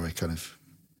repetition, or a kind of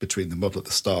between the model at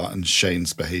the start and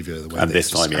Shane's behaviour. And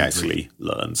this time he actually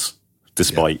learns,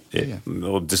 despite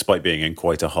being in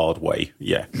quite a hard way.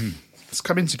 Yeah. It's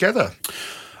coming together.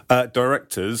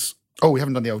 Directors. Oh, we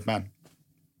haven't done The Old Man.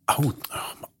 Oh,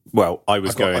 well,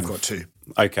 I've got two.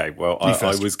 Okay, well,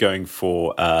 I was going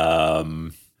for,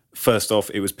 first off,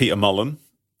 it was Peter Mullen,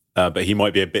 but he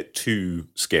might be a bit too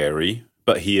scary,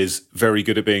 but he is very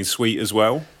good at being sweet as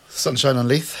well. Sunshine on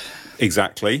Leith.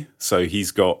 Exactly. So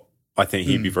I think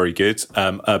he'd be very good.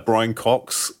 Brian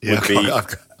Cox would be...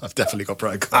 I've definitely got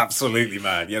Brian Cox. Absolutely,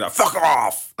 man. Fuck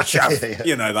off, chef.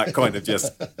 That kind of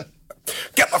just...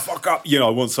 Get the fuck up! I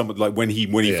want someone like when he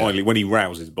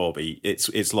rouses Bobby.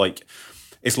 It's like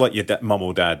your mum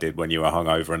or dad did when you were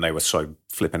hungover and they were so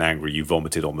flipping angry you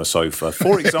vomited on the sofa.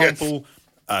 For example,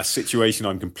 a situation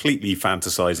I'm completely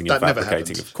fantasizing and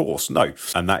fabricating. Of course, no.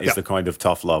 And that is the kind of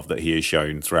tough love that he is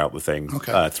shown throughout the thing,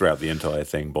 throughout the entire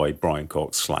thing by Brian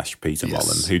Cox / Peter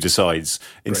Mullen, who decides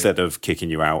instead of kicking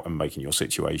you out and making your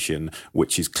situation,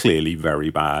 which is clearly very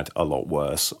bad, a lot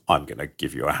worse, I'm going to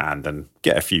give you a hand and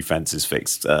get a few fences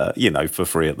fixed, for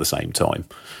free at the same time.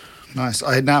 Nice.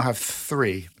 I now have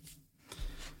three.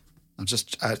 I'm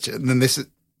just, and then this is,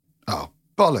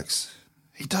 bollocks.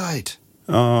 He died.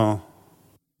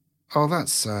 Oh,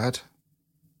 that's sad.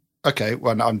 Okay,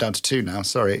 well, I'm down to two now.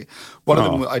 Sorry. One of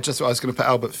them, I was going to put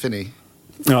Albert Finney.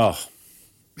 Oh,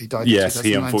 he died. Yes,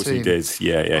 he unfortunately did.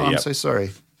 Yeah. I'm so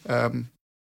sorry.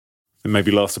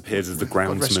 Maybe last appeared as the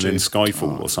groundsman in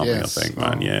Skyfall or something, yes. I think,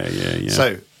 man. Yeah.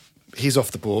 So, he's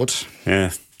off the board.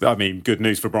 Yeah. I mean, good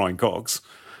news for Brian Cox.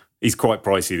 He's quite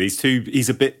pricey. He's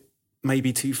a bit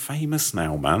maybe too famous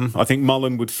now, man. I think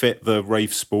Mullen would fit the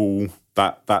Rafe Spall.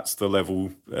 That's the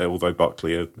level, although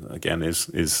Buckley, again, is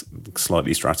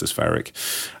slightly stratospheric.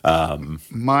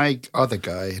 My other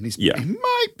guy, and he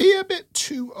might be a bit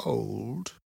too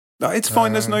old. No, it's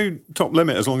fine. There's no top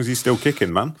limit as long as he's still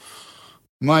kicking, man.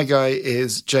 My guy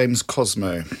is James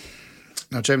Cosmo.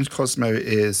 Now, James Cosmo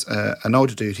is an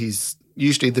older dude. He's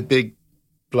usually the big,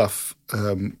 bluff,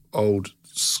 old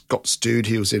Scots dude.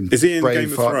 He was in Is he in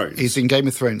Game of Thrones? He's in Game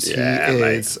of Thrones. Yeah, he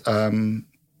is... who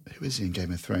is he in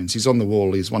Game of Thrones? He's on the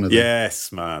wall. He's one of the...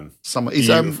 Yes, man. He's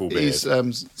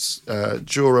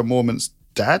Jorah Mormont's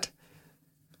dad.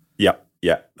 Yeah.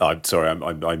 I'm sorry.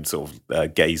 I'm sort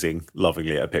of gazing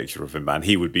lovingly at a picture of him, man.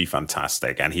 He would be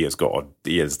fantastic, and he's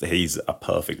a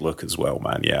perfect look as well,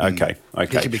 man. Yeah. Okay. He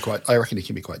can be quite. I reckon he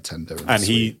can be quite tender. And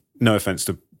sweet. No offense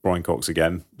to Brian Cox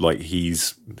again, like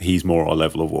he's more our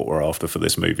level of what we're after for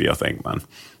this movie, I think, man.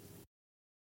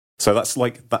 So that's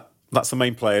like that. That's the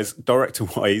main players.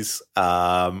 Director-wise,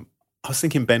 I was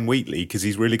thinking Ben Wheatley because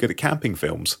he's really good at camping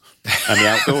films and the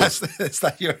outdoors.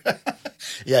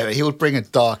 Yeah, he would bring a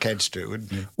dark edge to it,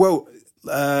 wouldn't he? Well,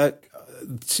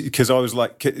 because I was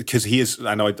like, because he is,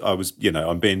 and I was,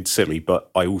 I'm being silly, but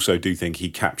I also do think he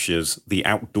captures the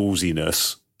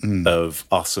outdoorsiness of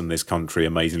us and this country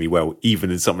amazingly well,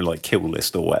 even in something like Kill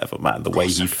List or whatever, man. The way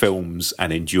he films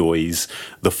and enjoys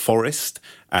the forest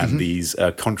and these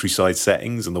countryside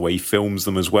settings and the way he films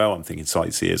them as well. I'm thinking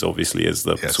Sightseers obviously is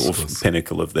the sort of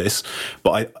pinnacle of this.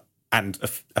 But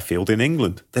a field in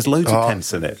England. There's loads of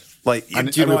tents in it. Like,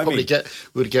 do you know what I mean?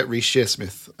 We'd get Reece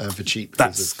Shearsmith for cheap.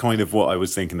 That's kind of what I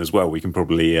was thinking as well. We can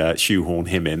probably shoehorn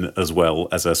him in as well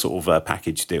as a sort of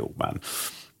package deal, man.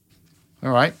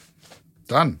 All right.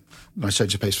 Done. Nice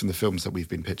change of pace from the films that we've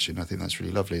been pitching. I think that's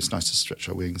really lovely. It's nice to stretch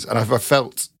our wings. And I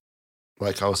felt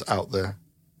like I was out there.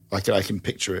 I can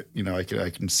picture it. I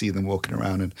can see them walking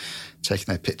around and taking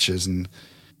their pictures. And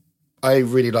I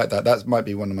really like that. That might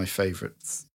be one of my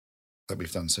favourites that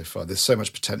we've done so far. There's so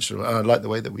much potential. And I like the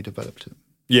way that we developed it.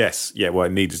 Yes. Yeah, well,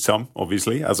 it needed some,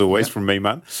 obviously, as always, from me,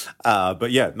 man.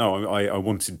 But yeah, no, I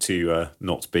wanted to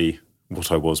not be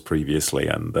what I was previously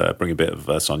and bring a bit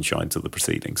of sunshine to the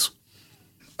proceedings.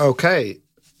 Okay.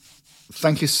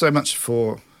 Thank you so much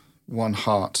for One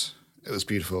Hart. It was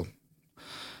beautiful.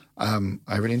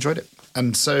 I really enjoyed it.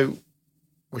 And so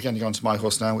we're going to go on to my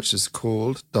horse now, which is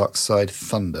called Dark Side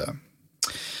Thunder.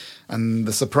 And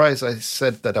the surprise I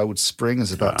said that I would spring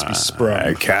is about to be sprung.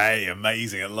 Okay,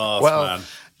 amazing at last, man.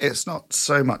 It's not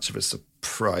so much of a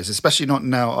surprise, especially not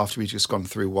now after we've just gone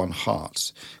through One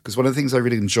Heart. Because one of the things I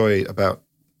really enjoy about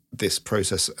this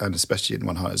process, and especially in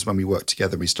One Heart, is when we work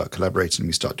together, we start collaborating,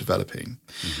 we start developing.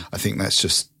 Mm-hmm. I think that's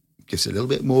just gives it a little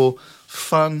bit more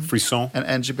fun. Frisson.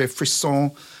 And a bit of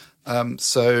frisson.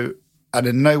 And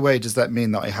in no way does that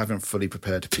mean that I haven't fully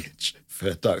prepared a pitch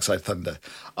for Dark Side Thunder.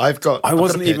 I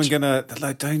wasn't even gonna.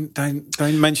 Like, don't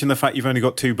mention the fact you've only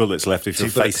got 2 bullets left if you're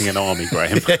facing an army,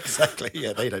 Graham. Exactly.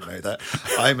 Yeah, they don't know that.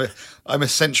 I'm a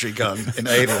sentry gun in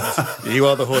Aliens. You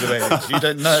are the Horde of Aliens. You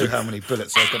don't know how many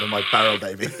bullets I've got in my barrel,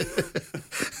 baby.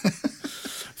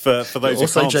 For those who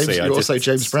can't see, you're also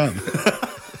James Brown.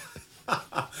 Get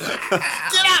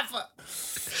up!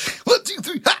 1, 2,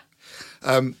 3.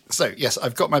 So yes,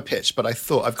 I've got my pitch, but I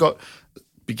thought I've got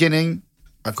beginning.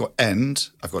 I've got end.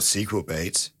 I've got sequel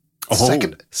bait.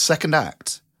 Second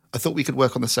act. I thought we could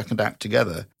work on the second act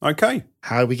together. Okay.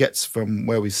 How do we get from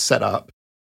where we've set up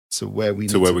to where we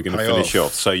need to we're going to finish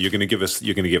off? So you're going to give us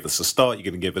a start. You're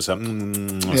going to give us a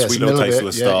sweet little taste of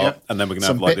the start, and then we're going to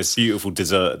have like this beautiful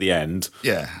dessert at the end.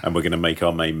 Yeah. And we're going to make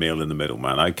our main meal in the middle,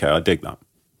 man. Okay, I dig that.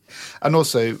 And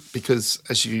also because,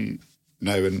 as you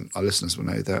know, and our listeners will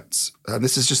know that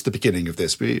this is just the beginning of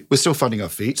this. We're still finding our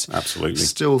feet. Absolutely.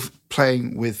 Still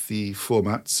playing with the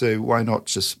format. So why not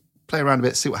just play around a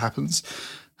bit, see what happens,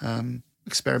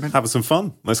 experiment. Have some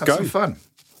fun. Let's go. Have some fun.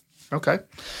 Okay.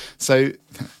 So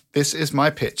this is my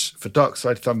pitch for Dark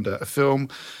Side Thunder, a film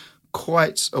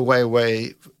quite a way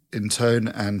away in tone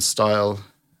and style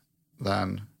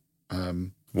than...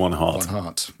 One Heart.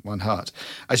 One Heart.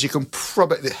 As you can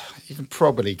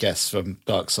probably guess from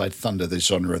Dark Side Thunder, the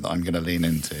genre that I'm going to lean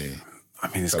into. I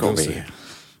mean, it's got to be.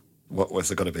 What's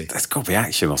it got to be? There's got to be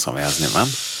action or something, hasn't it, man?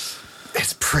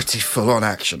 It's pretty full on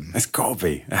action. It's got to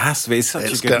be. It has to be. It's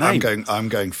such a good name. I'm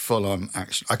going full on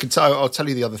action. I can tell. I'll tell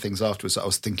you the other things afterwards that I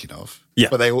was thinking of. Yeah,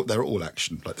 but they're all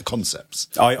action, like the concepts.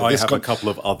 I have a couple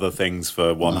of other things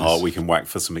for One Heart. We can whack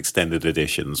for some extended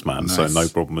editions, man. Nice. So no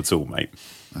problem at all, mate.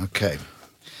 Okay.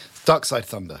 Dark Side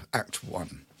Thunder, Act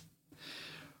 1.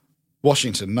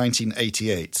 Washington,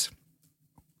 1988.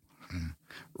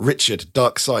 Richard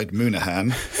Darkside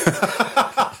Moonahan.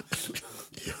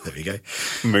 Yeah, there we go.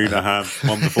 Moonahan,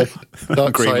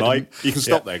 wonderful. Green light. You can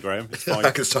stop there, Graham. It's fine.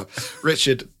 I can stop.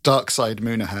 Richard Darkside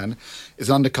Moonahan is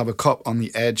an undercover cop on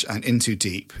the edge and in too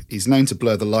deep. He's known to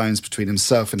blur the lines between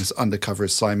himself and his undercover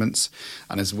assignments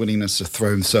and his willingness to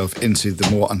throw himself into the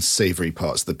more unsavoury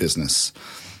parts of the business.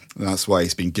 And that's why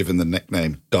he's been given the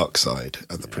nickname Darkside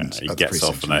at the He gets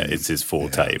off on it. It's his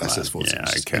forte. That's his forte. Yeah,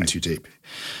 okay. In too deep.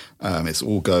 It's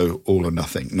all go, all or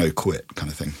nothing, no quit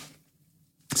kind of thing.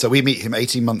 So we meet him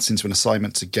 18 months into an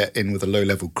assignment to get in with a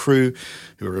low-level crew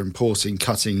who are importing,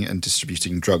 cutting and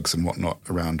distributing drugs and whatnot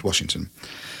around Washington.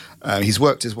 He's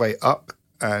worked his way up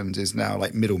and is now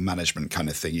like middle management kind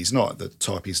of thing. He's not at the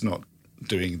top. He's not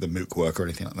doing the mook work or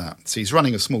anything like that. So he's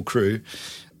running a small crew,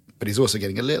 but he's also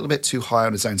getting a little bit too high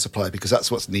on his own supply because that's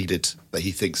what's needed, that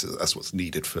he thinks that's what's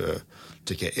needed to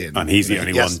get in. And he's the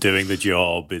only one doing the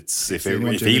job. If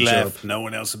he left, no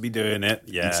one else would be doing it.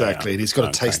 Yeah, exactly. And he's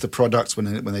got to taste the products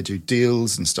when they do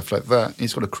deals and stuff like that.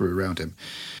 He's got a crew around him.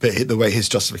 But the way his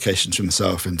justification to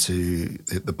himself and to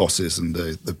the bosses and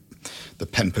the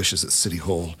pen pushers at City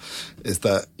Hall is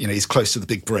that he's close to the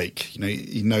big break.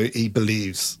 He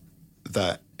believes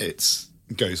that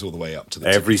goes all the way up to the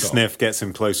every tippy top. Sniff gets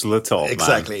him close to the top.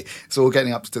 Exactly. Man. It's all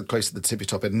getting up to close to the tippy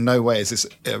top. In no way is this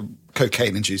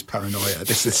cocaine-induced paranoia.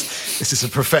 This is a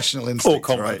professional instinct.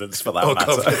 Or confidence, right? For that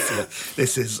matter. Yeah.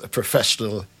 This is a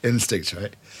professional instinct,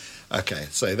 right? Okay,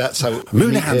 so that's how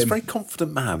Moonahan's a very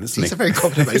confident man, isn't he? He's a very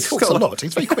confident man. He talks a lot.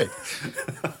 He's very quick.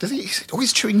 He's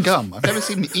always chewing gum. I've never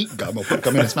seen him eat gum or put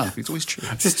gum in his mouth. He's always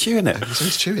chewing. Just chewing it. He's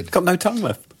always chewing. Got no tongue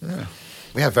left. Yeah.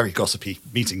 We have very gossipy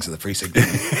meetings at the precinct.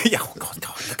 Yeah, oh God,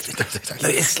 look at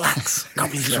his slacks. Can't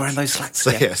believe he's wearing those slacks.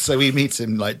 So we meet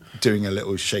him like doing a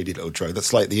little shady little drug.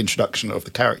 That's like the introduction of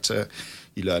the character.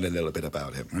 You learn a little bit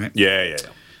about him, right? Yeah.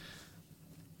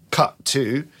 Cut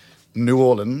to New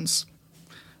Orleans.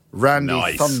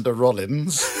 Randy Thunder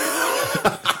Rollins.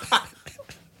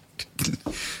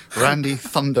 Randy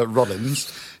Thunder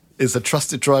Rollins is a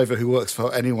trusted driver who works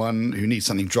for anyone who needs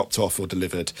something dropped off or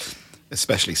delivered,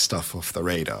 especially stuff off the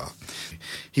radar.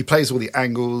 He plays all the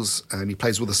angles and he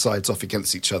plays all the sides off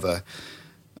against each other.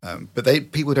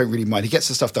 But people don't really mind. He gets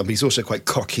the stuff done, but he's also quite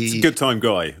cocky. He's a good time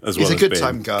guy as well. He's a good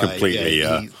time guy. Completely.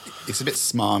 He's a bit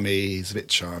smarmy. He's a bit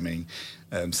charming.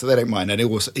 So they don't mind. And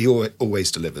he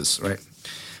always delivers, right?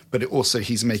 But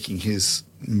he's making his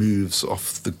moves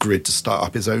off the grid to start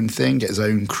up his own thing, get his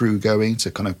own crew going,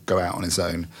 to kind of go out on his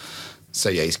own. So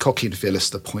yeah, he's cocky and fearless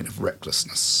to the point of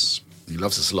recklessness. He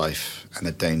loves his life, and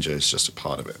the danger is just a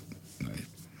part of it.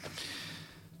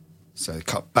 So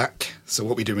cut back. So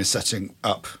what we do is setting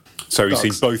up. So we've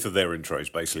seen both of their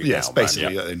intros, basically. Yes, now,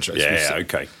 basically their intros. Yeah,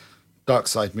 okay.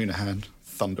 Darkside Moonahan,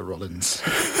 Thunder Rollins.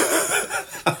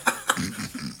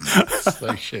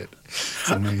 So shit. It's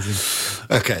amazing.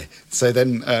 Okay, so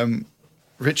then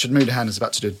Richard Moonahan is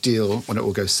about to do a deal when it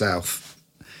all goes south.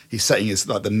 He's setting his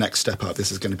the next step up.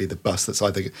 This is going to be the bus that's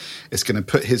it's going to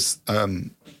put his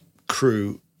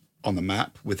crew on the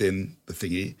map within the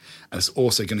thingy, and it's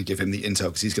also going to give him the intel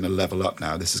because he's going to level up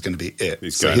now. This is going to be it.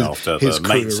 He's going after the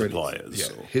main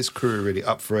suppliers. His crew are really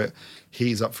up for it.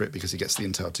 He's up for it because he gets the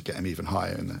intel to get him even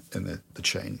higher in the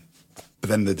chain. But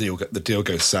then the deal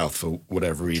goes south for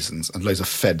whatever reasons, and loads of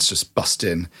feds just bust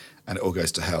in, and it all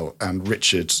goes to hell. And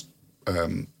Richard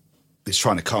is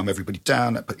trying to calm everybody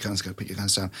down. Put your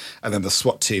guns down. And then the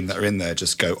SWAT team that are in there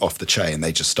just go off the chain.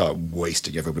 They just start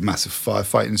wasting everybody. Massive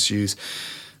firefight ensues.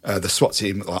 The SWAT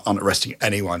team aren't arresting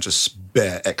anyone, just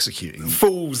bare executing.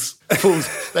 Fools.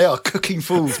 They are cooking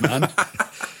fools, man.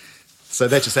 So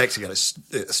they're just executing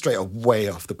straight away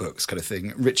off the books kind of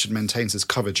thing. Richard maintains his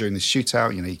cover during the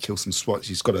shootout. He kills some SWATs.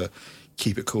 He's got to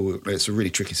keep it cool. It's a really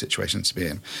tricky situation to be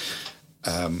in.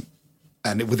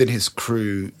 And within his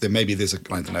crew, there's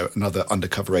another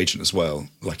undercover agent as well,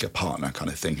 like a partner kind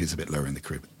of thing, who's a bit lower in the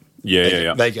crew.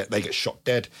 Yeah. They get shot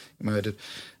dead, murdered.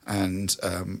 And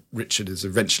Richard is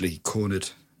eventually cornered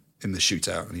in the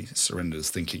shootout, and he surrenders,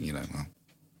 thinking, well,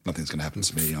 nothing's going to happen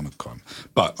to me. I'm a con,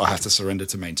 but I have to surrender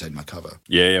to maintain my cover.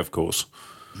 Yeah, of course.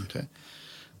 Okay.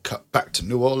 Cut back to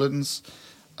New Orleans.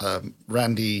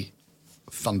 Randy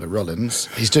Thunder Rollins.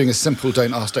 He's doing a simple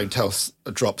don't ask, don't tell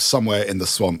drop somewhere in the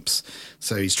swamps.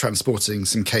 So he's transporting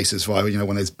some cases via,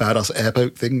 one of those badass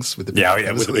airboat things with the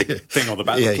with the big thing on the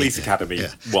back, the Police Academy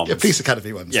ones. Yeah, Police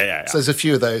Academy ones. Yeah. So there's a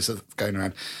few of those going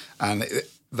around, and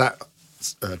that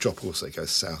drop also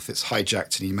goes south. It's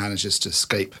hijacked and he manages to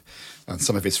escape. And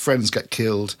some of his friends get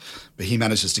killed, but he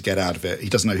manages to get out of it. He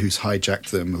doesn't know who's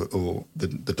hijacked them or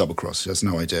the double cross. He has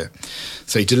no idea.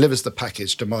 So he delivers the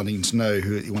package, demanding to know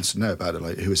who he wants to know about it.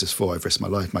 Like, who is this for? I've risked my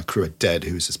life. My crew are dead.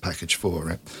 Who is this package for?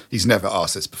 Right? He's never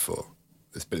asked this before.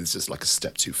 It's just like a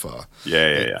step too far.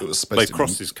 Yeah. It was supposed they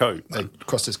crossed his code. They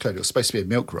crossed his code. It was supposed to be a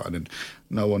milk run, and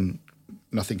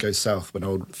nothing goes south when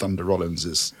old Thunder Rollins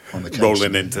is on the coast.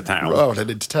 Rolling into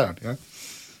town, yeah.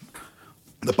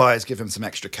 The buyers give him some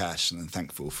extra cash and then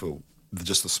thankful for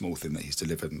just the small thing that he's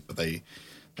delivered, but they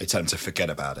tell him to forget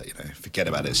about it, forget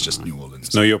about it, it's just New Orleans.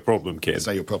 It's not your problem, kid. It's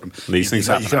not your problem. These things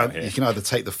happen out here. You can either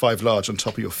take the 5 large on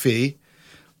top of your fee,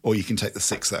 or you can take the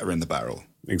 6 that are in the barrel.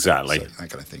 Exactly. So, that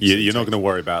kind of thing. You're not going to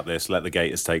worry about this. Let the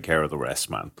Gators take care of the rest,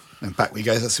 man. And back we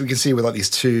go. So we can see with like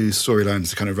these two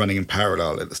storylines are kind of running in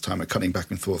parallel at this time. We're cutting back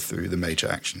and forth through the major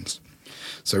actions.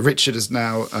 So Richard is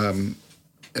now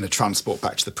in a transport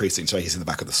back to the precinct. So he's in the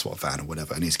back of the SWAT van or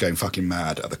whatever, and he's going fucking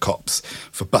mad at the cops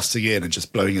for busting in and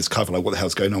just blowing his cover. Like, what the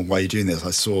hell's going on? Why are you doing this?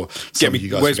 I saw some of you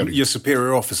guys. Where's your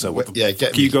superior officer?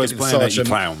 You guys playing at you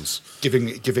clowns? Giving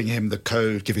him the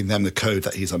code, giving them the code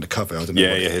that he's undercover. I don't know.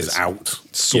 Yeah, his out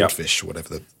swordfish or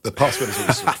whatever. The password is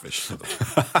always swordfish.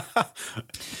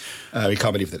 We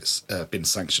can't believe that it's been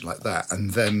sanctioned like that.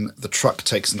 And then the truck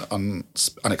takes an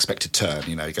unexpected turn.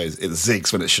 It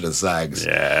zigs when it should have zags.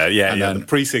 Yeah. And then the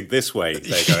precinct this way,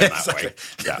 they're going that way.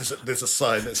 Yeah. There's a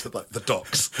sign that says like the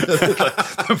docks.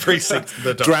 The precinct,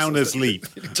 the docks. Drowners leap.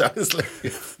 Drowners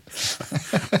leap.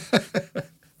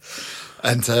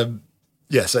 And so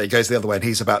he goes the other way, and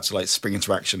he's about to like spring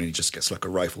into action, and he just gets like a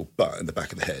rifle butt in the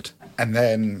back of the head. And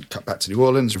then cut back to New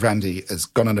Orleans. Randy has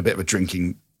gone on a bit of a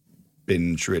drinking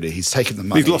binge, really. He's taken the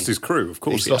money. He's lost his crew, of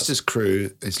course. He's lost his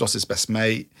crew. He's lost his best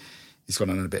mate. He's gone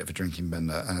on a bit of a drinking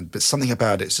bender. But something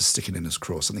about it's just sticking in his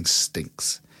craw. Something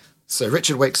stinks. So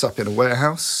Richard wakes up in a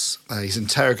warehouse. He's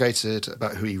interrogated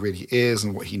about who he really is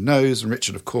and what he knows. And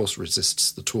Richard, of course,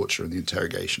 resists the torture and the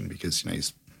interrogation because,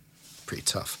 he's pretty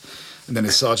tough. And then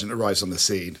his sergeant arrives on the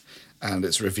scene, and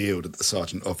it's revealed that the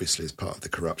sergeant obviously is part of the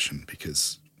corruption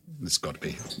because it's got to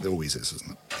be. It always is,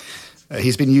 isn't it?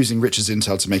 He's been using Richard's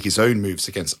intel to make his own moves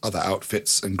against other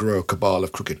outfits and grow a cabal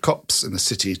of crooked cops in the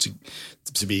city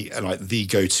to be like the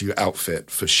go-to outfit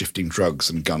for shifting drugs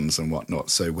and guns and whatnot.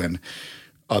 So when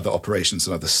other operations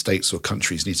in other states or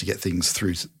countries need to get things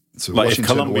through to like Washington, if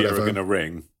Colombia or whatever, are going to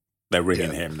ring, they're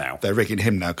rigging him now. They're rigging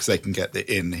him now because they can get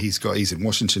the in. He's in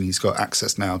Washington. He's got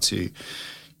access now to,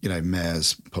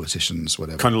 mayors, politicians,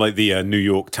 whatever. Kind of like the New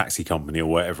York taxi company or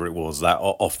whatever it was, that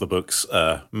off the books,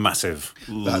 massive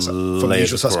that's from the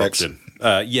Usual Suspects.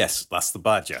 Yes, that's the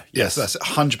Badger. Yes, that's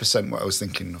 100% what I was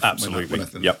thinking of. Absolutely.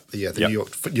 New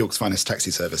York's finest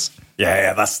taxi service.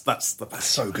 Yeah, that's the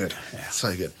best. So good. Yeah.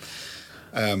 So good.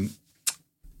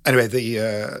 Anyway,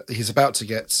 he's about to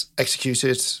get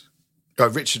executed.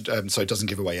 Richard, doesn't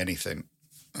give away anything.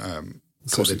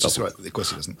 Of course he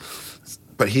doesn't.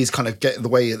 But he's kind of getting the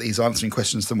way that he's answering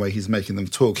questions, the way he's making them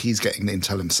talk. He's getting the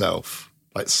intel himself,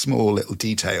 like small little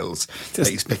details that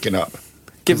he's picking up.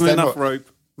 Give them enough rope,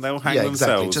 they'll hang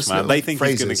themselves, exactly. man. They think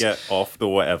he's going to get off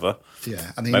or whatever.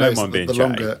 Yeah, and he knows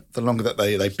that the longer that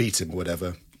they beat him or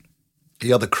whatever,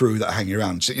 the other crew that are hanging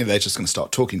around, they're just going to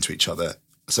start talking to each other.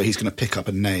 So he's going to pick up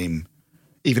a name,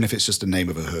 even if it's just a name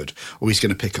of a hood, or he's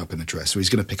going to pick up an address, or he's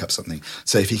going to pick up something.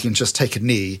 So if he can just take a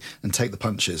knee and take the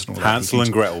punches and all Hansel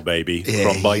and Gretel, baby.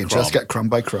 Crumb by crumb. Just get crumb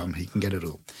by crumb. He can get it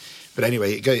all. But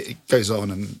anyway, it goes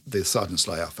on, and the sergeant's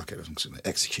like, fuck it, I'm just going to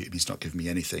execute him. He's not giving me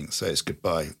anything. So it's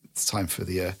goodbye. It's time for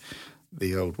the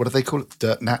old, what do they call it?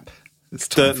 Dirt nap? It's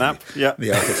dirt nap, yeah.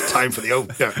 It's time for the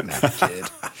old dirt nap, kid.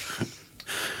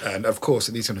 And of course,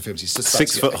 in these kind of films, he's just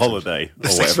 6 foot holiday or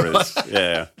whatever it is.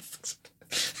 Yeah.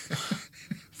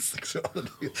 6 foot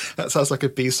holiday. That sounds like a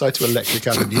B-side to Electric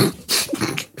Avenue.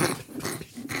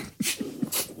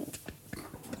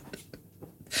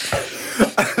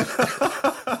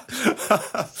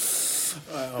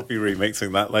 I'll be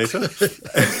remixing that later.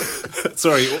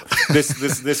 Sorry,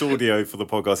 this audio for the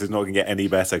podcast is not going to get any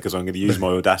better because I'm going to use my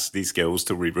Audacity skills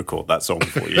to re-record that song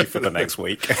for you for the next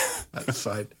week. That's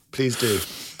fine. Please do.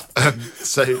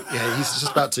 So yeah, he's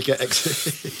just about to get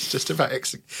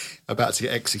about to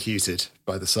get executed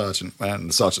by the sergeant. And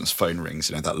the sergeant's phone rings.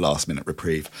 That last minute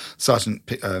reprieve. Sergeant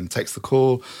takes the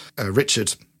call.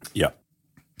 Richard. Yeah.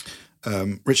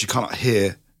 Richard cannot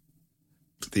hear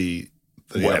the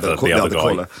other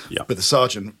caller. Yeah. But the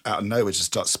sergeant out of nowhere just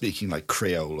starts speaking like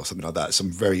Creole or something like that. Some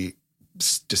very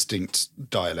distinct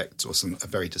dialect or a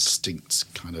very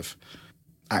distinct kind of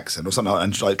accent or something,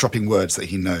 and like dropping words that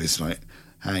he knows. Like,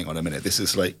 hang on a minute, this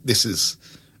is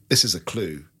a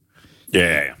clue.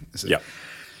 Yeah.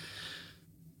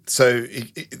 So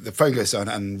the phone goes on,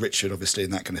 and Richard, obviously,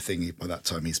 in that kind of thing, by that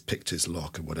time he's picked his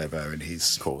lock and whatever, and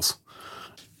of course,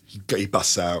 he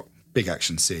busts out. Big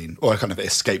action scene, or a kind of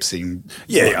escape scene.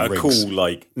 Yeah, a cool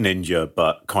like ninja,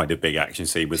 but kind of big action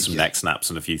scene with some neck snaps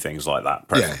and a few things like that.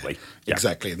 Preferably,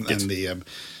 exactly. And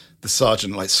the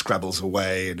sergeant like scrabbles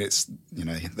away, and it's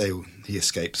he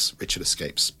escapes. Richard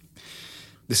escapes.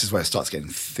 This is where it starts getting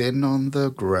thin on the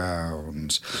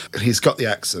ground. He's got the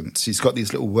accents. He's got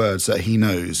these little words that he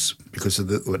knows because of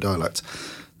the dialect,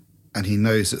 and he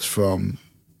knows it's from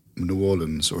New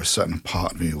Orleans or a certain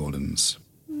part of New Orleans.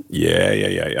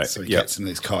 Yeah. So he gets in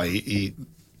his car. He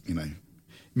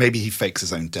maybe he fakes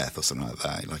his own death or something like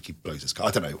that. Like he blows his car.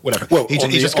 I don't know. Whatever. Well, he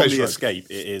just goes on the escape.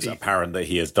 It is apparent that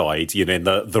he has died. You know, in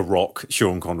the Rock,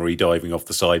 Sean Connery diving off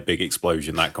the side, big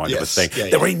explosion, that kind of a thing.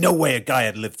 There ain't no way a guy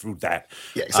had lived through that.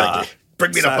 Yeah, exactly.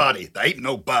 Bring me the body. There ain't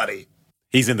no body.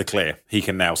 He's in the clear. He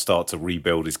can now start to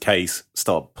rebuild his case.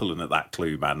 Start pulling at that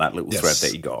clue, man. That little thread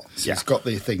that he got. So he's got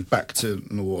the thing back to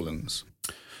New Orleans.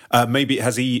 Maybe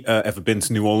has he ever been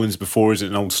to New Orleans before? Is it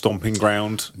an old stomping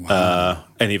ground? Wow.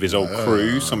 Any of his old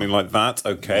crew, something like that?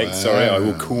 Okay, sorry, I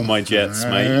will cool my jets,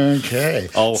 mate. Okay,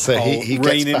 I'll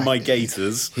rein in my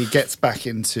gators. He gets back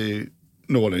into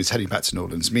New Orleans. He's heading back to New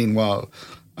Orleans. Meanwhile,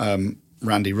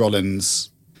 Randy Rollins.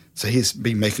 So he's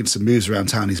been making some moves around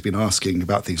town. He's been asking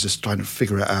about things, just trying to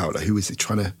figure it out. Like, who is he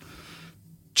trying to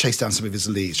chase down some of his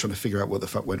leads, trying to figure out what the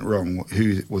fuck went wrong,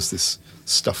 who was this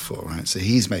stuff for, right? So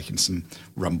he's making some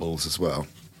rumbles as well.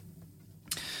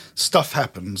 Stuff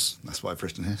happens. That's what I've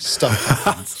written here. Stuff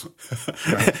happens.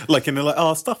 Right?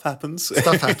 Like stuff happens.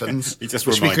 Stuff happens. You just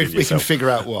reminded we can figure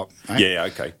out what. Right? Yeah,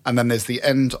 okay. And then there's the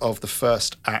end of the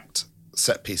first act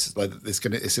set piece. Like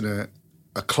it's in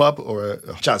a club or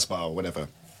a jazz bar or whatever,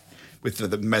 with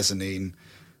the mezzanine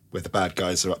where the bad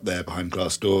guys are up there behind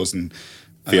glass doors and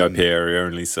VIP area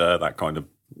only, sir. That kind of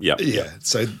Yeah.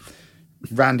 So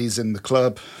Randy's in the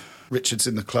club, Richard's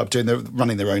in the club,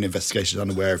 running their own investigations,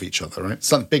 unaware of each other. Right.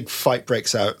 Some big fight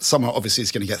breaks out. Someone obviously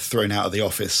is going to get thrown out of the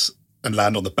office and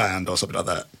land on the band or something like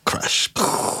that. Crash.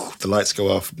 The lights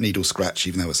go off. Needle scratch,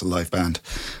 even though it's a live band.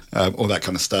 All that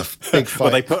kind of stuff. Big fight.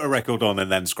 Well, they put a record on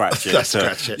and then scratch it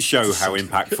to show how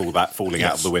impactful that falling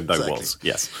out of the window was.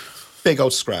 Yes. Big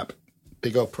old scrap.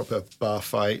 Big old proper bar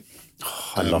fight.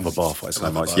 I love a bar fight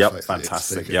so much. Yep,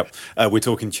 fantastic. Yep. We're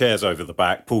talking chairs over the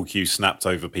back, pool cue snapped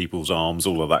over people's arms,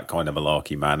 all of that kind of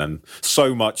malarkey, man. And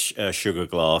so much sugar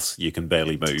glass, you can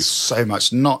barely move. So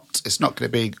much. It's not going to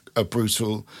be a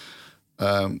brutal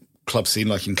club scene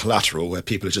like in Collateral where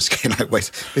people are just going like,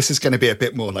 wait, this is going to be a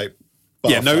bit more like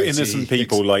no innocent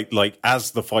people. Like as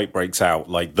the fight breaks out,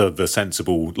 like the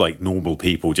sensible, like normal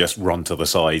people just run to the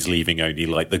sides, leaving only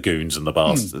like the goons and the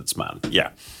bastards, man.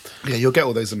 Yeah. Yeah, you'll get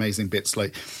all those amazing bits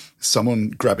like someone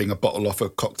grabbing a bottle off a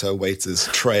cocktail waiter's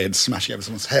tray and smashing over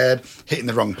someone's head, hitting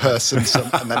the wrong person,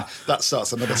 and then that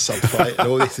starts another sub-fight and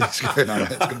all these things going on.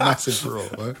 It's a massive brawl,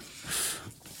 right?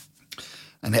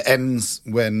 And it ends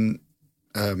when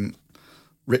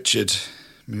Richard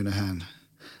Moonahan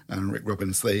and Rick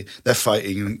Robbins, they're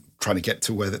fighting and trying to get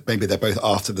to where maybe they're both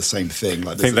after the same thing.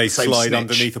 Like I think they slide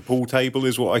underneath a pool table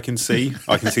is what I can see.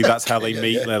 I can see that's how they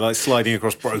meet. Yeah. They're like sliding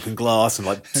across broken glass and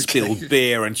like spilled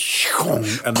beer and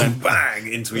then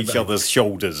bang into each other's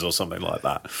shoulders or something like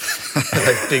that.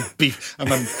 Big beef.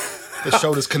 And then the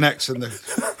shoulders connect and the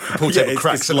pool table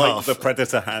cracks in like half. The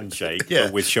Predator handshake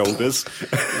but with shoulders.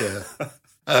 Yeah.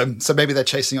 So maybe they're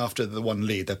chasing after the one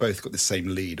lead. They've both got the same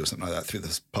lead or something like that through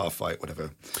this bar fight,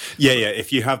 whatever. Yeah.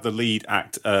 If you have the lead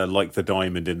act like the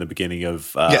diamond in the beginning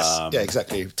of... yes, yeah,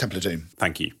 exactly. Temple of Doom.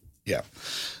 Thank you. Yeah.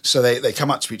 So they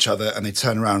come up to each other and they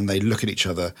turn around and they look at each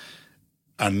other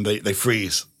and they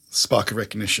freeze. Spark of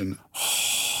recognition.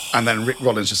 And then Rick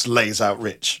Rollins just lays out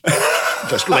Rich.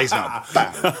 Just lays him out.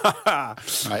 Bam.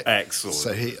 Right. Excellent.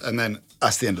 So and then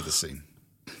that's the end of the scene.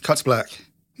 Cut to black.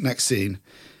 Next scene.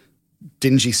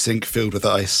 Dingy sink filled with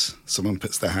ice. Someone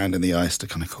puts their hand in the ice to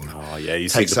kind of cool it. Oh, yeah, you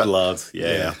see the blood.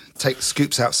 Yeah.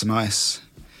 Scoops out some ice,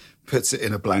 puts it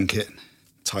in a blanket,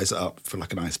 ties it up for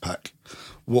like an ice pack,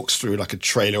 walks through like a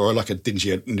trailer or like a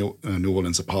dingy New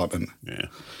Orleans apartment. Yeah.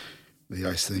 The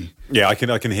ice thing. Yeah, I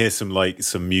can hear some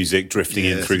music drifting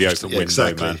in through the open window,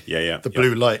 exactly. Man. Yeah. The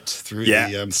blue light through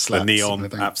the slats. The neon,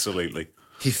 absolutely.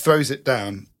 He throws it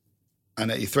down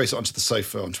and he throws it onto the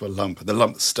sofa, onto a lump. The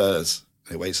lump stirs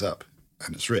and it wakes up.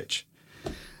 And it's Rich.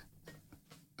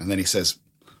 And then he says,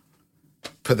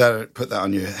 put that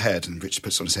on your head. And Rich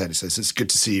puts it on his head. He says, it's good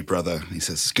to see you, brother. And he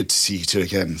says, it's good to see you too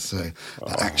again. So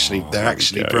they're actually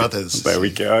brothers. There we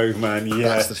go, man.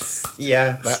 Yeah.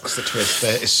 That's the twist.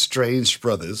 They're estranged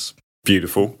brothers.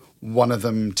 Beautiful. one of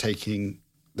them taking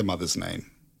the mother's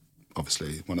name.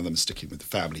 Obviously, one of them sticking with the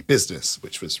family business,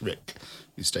 which was Rick,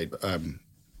 who stayed.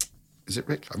 Is it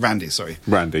Rick? Randy, sorry.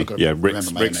 Randy, yeah.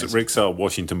 Rick's our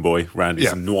Washington boy.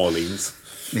 Randy's in New Orleans.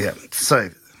 Yeah. So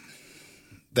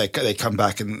they come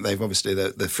back and they've obviously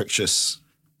they're frictious,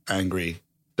 angry.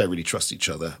 Don't really trust each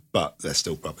other, but they're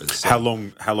still brothers. So. How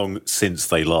long since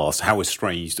they last? How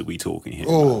estranged are we talking here?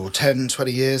 Oh, 10,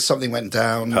 20 years. Something went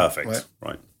down. Perfect.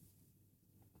 Right.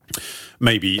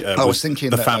 Maybe I was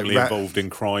thinking the family involved in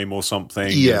crime or something.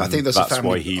 Yeah, I think that's family,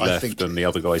 why he left and the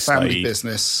other guy stayed. Family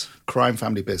business, crime,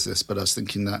 family business. But I was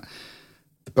thinking that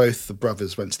both the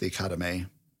brothers went to the academy,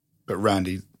 but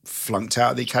Randy flunked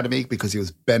out of the academy because he was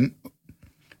bent,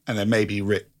 and then maybe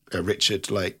Richard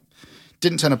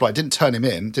didn't turn a blind, didn't turn him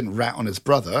in, didn't rat on his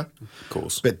brother, of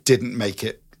course, but didn't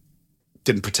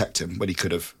protect him when he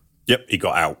could have. Yep, he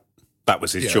got out. That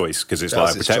was his choice, because it's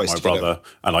I protect my brother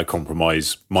and I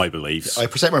compromise my beliefs. I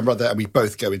protect my brother and we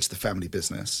both go into the family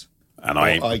business. And I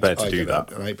ain't prepared to do that,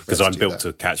 because I'm built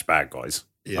to catch bad guys.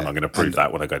 Yeah. And I'm going to prove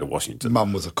that when I go to Washington.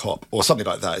 Mum was a cop or something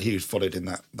like that. He followed in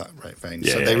that vein.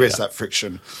 Yeah, so there is that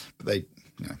friction. But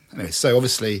anyway, so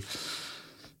obviously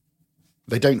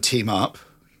they don't team up,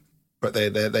 but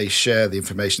they share the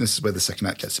information. This is where the second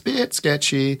act gets a bit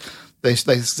sketchy. They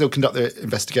still conduct their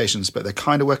investigations, but they're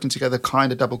kind of working together,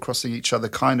 kind of double-crossing each other,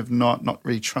 kind of not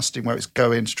really trusting where it's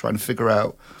going to try and figure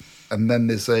out. And then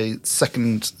there's the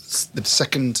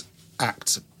second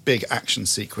act, big action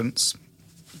sequence.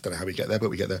 Don't know how we get there,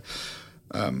 but we get there.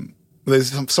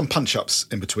 There's some punch-ups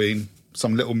in between,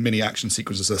 some little mini action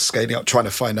sequences they're scaling up, trying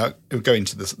to find out, going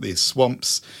to these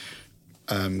swamps,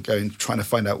 trying to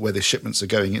find out where the shipments are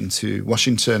going into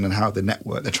Washington and how the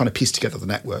network, they're trying to piece together the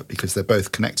network because they're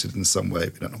both connected in some way.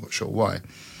 We don't know sure why.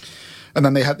 And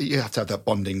then you have to have that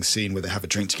bonding scene where they have a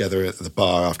drink together at the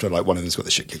bar after one of them's got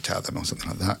the shit kicked out of them or something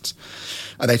like that.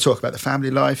 And they talk about the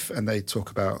family life and they talk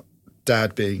about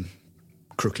dad being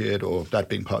crooked or dad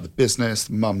being part of the business,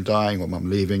 mum dying or mum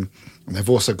leaving. And they've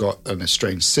also got an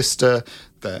estranged sister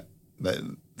that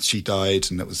she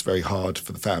died, and it was very hard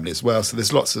for the family as well. So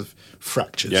there's lots of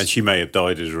fractures. Yeah, and she may have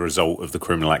died as a result of the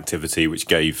criminal activity, which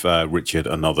gave Richard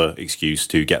another excuse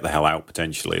to get the hell out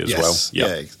potentially as well.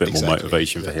 Yeah, a bit more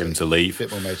motivation for him to leave. A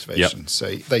bit more motivation. Yep.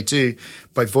 So they do,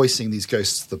 by voicing these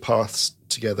ghosts of the past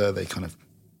together, they kind of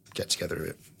get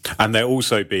together. And they're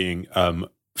also being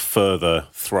further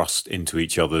thrust into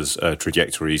each other's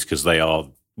trajectories, because they are,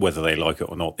 whether they like it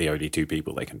or not, the only two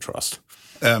people they can trust.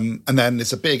 And then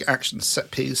there's a big action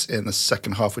set piece in the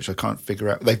second half, which I can't figure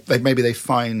out. They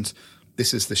find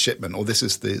this is the shipment, or this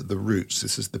is the routes,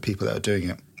 this is the people that are doing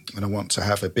it. And I want to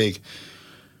have a big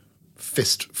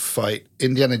fist fight,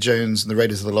 Indiana Jones and the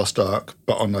Raiders of the Lost Ark,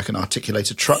 but on an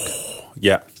articulated truck.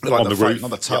 Yeah, on the roof.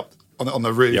 On the top. Yep. On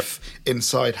the roof,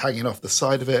 inside, hanging off the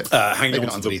side of it. Hanging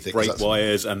onto the brake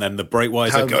wires, and then the brake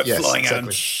wires are flying out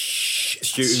and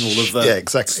shooting all of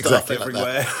the stuff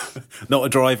everywhere. Like not a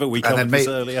driver, we covered this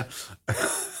earlier.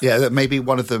 Yeah, maybe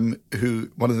one of them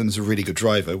is a really good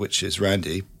driver, which is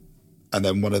Randy, and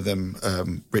then one of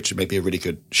them, Richard, may be a really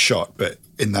good shot, but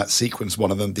in that sequence,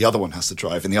 the other one has to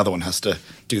drive, and the other one has to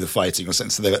do the fighting or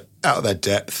something. So they're out of their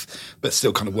depth, but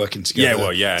still kind of working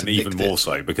together. And even more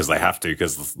so because they have to,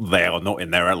 because they are not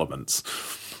in their elements.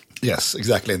 Yes,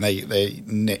 exactly, and they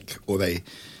nick, or they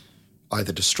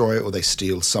either destroy or they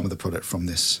steal some of the product from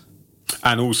this.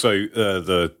 And also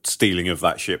the stealing of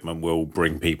that shipment will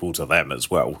bring people to them as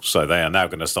well. So they are now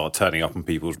going to start turning up on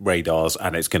people's radars,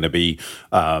 and it's going to be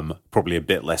probably a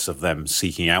bit less of them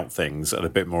seeking out things and a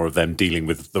bit more of them dealing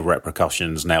with the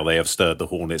repercussions now they have stirred the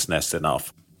hornet's nest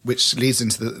enough. Which leads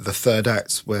into the third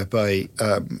act, whereby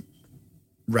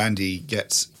Randy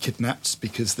gets kidnapped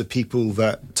because the people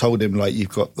that told him, you've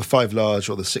got the 5 large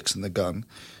or the 6 in the gun,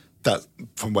 that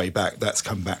from way back, that's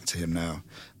come back to him now.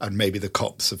 And maybe the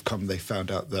cops have come, they found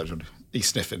out that he's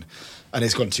sniffing and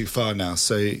he's gone too far now.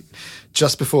 So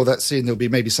just before that scene, there'll be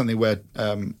maybe something where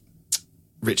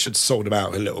Richard sold him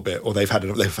out a little bit, or they've had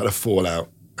a fallout.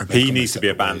 He needs to be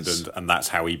abandoned, and that's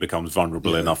how he becomes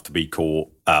vulnerable enough to be caught.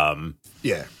 So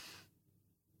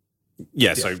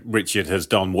Richard has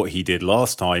done what he did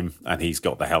last time, and he's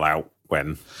got the hell out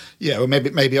when... Yeah, well,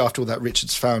 maybe after all that,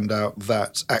 Richard's found out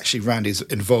that actually Randy's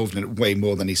involved in it way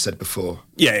more than he said before.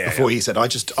 Before he said, I'm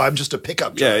just a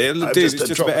pickup driver. It's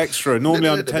just a bit extra. Normally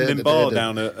I'm tending bar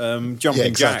down at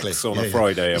Jumping Jacks on a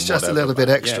Friday. It's just a little bit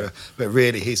extra, but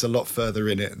really he's a lot further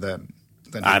in it than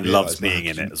and loves being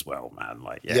in it as well, man.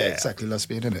 Exactly, loves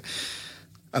being in it.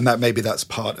 And that's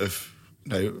part of,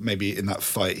 maybe in that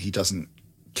fight he doesn't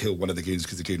kill one of the goons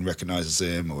because the goon recognises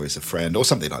him or is a friend or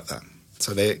something like that.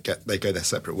 So they go their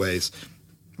separate ways.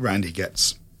 Randy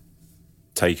gets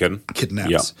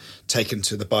kidnapped, taken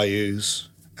to the bayous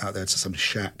out there to some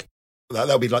shack.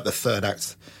 That'll be like the third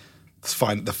act,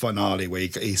 the finale where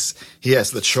he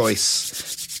has the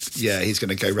choice. Yeah, he's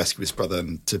going to go rescue his brother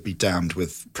and to be damned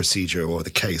with procedure or the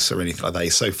case or anything like that.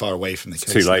 He's so far away from the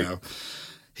case now.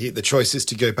 The choice is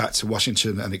to go back to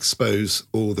Washington and expose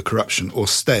all the corruption, or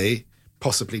stay,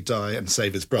 possibly die and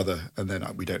save his brother, and then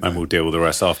we don't know. And we'll deal with the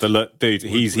rest after. Look, dude,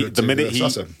 the minute he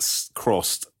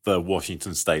crossed the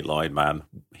Washington state line, man,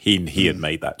 he had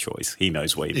made that choice. He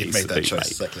knows what he needs to do.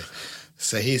 Exactly.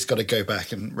 So he's got to go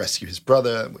back and rescue his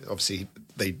brother. Obviously,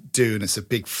 they do, and it's a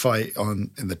big fight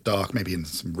in the dark, maybe in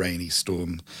some rainy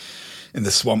storm, in the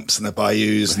swamps and the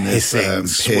bayous, and there's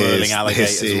swirling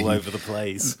alligators all over the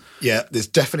place. Yeah, there's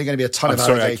definitely going to be a ton of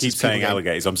alligators. I keep saying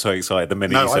alligators. I'm so excited. The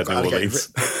minute you said New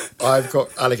Orleans. I've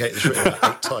got alligators written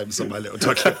about 8 times on my little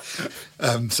document.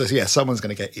 So someone's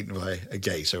going to get eaten by a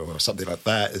gator or something like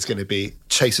that. There's going to be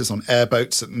chases on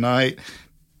airboats at night.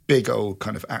 Big old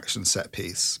kind of action set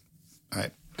piece.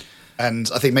 Right.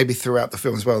 And I think maybe throughout the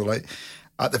film as well, like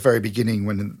at the very beginning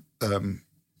when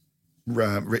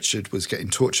Richard was getting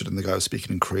tortured and the guy was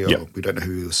speaking in Creole, we don't know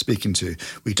who he was speaking to.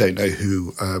 We don't know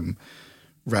who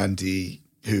Randy,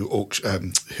 who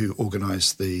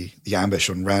organised the ambush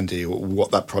on Randy, or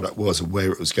what that product was or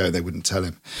where it was going. They wouldn't tell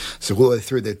him. So all the way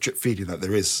through, they're drip feeding that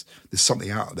there's something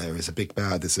out there. There's a big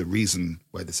bad. There's a reason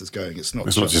where this is going. It's not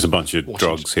just a bunch of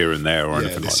drugs here and there or anything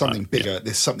like that. There's something bigger.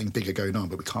 There's something bigger going on,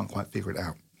 but we can't quite figure it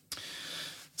out.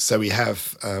 So we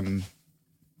have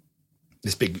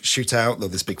this big shootout, or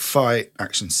this big fight,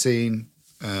 action scene,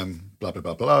 blah, blah,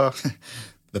 blah, blah.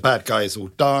 The bad guys all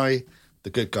die.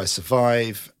 The good guys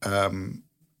survive. And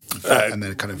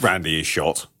then kind of... Randy is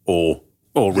shot, or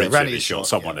Richard is shot.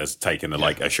 Someone has taken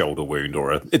a shoulder wound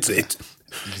or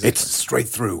it's straight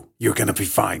through. You're going to be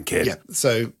fine, kid. Yeah,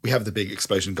 so we have the big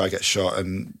explosion, guy gets shot,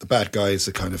 and the bad guys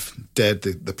are kind of dead.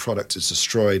 The product is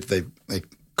destroyed. They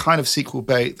kind of sequel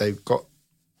bait. They've got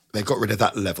rid of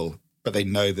that level, but they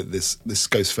know that this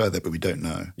goes further, but we don't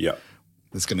know. Yeah.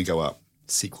 It's going to go up,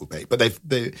 sequel bait. But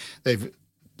they've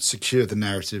secured the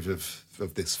narrative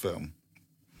of this film.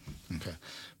 Okay.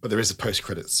 But there is a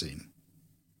post-credit scene.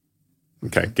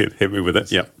 Okay, good. Hit me with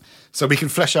it. Yeah. So we can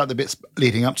flesh out the bits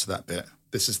leading up to that bit.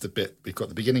 This is the bit. We've got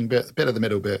the beginning bit, a bit of the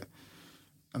middle bit,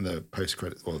 and the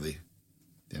post-credit, or the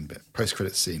end bit.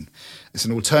 Post-credit scene. It's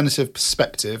an alternative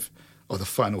perspective of the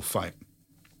final fight.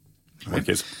 Right?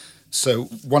 Okay. So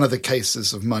one of the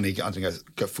cases of money, I think,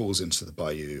 falls into the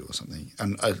bayou or something,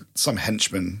 and some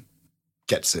henchman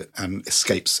gets it and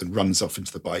escapes and runs off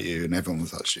into the bayou, and everyone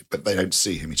was actually, but they don't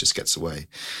see him. He just gets away,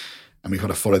 and we've got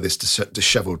to follow this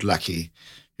dishevelled lackey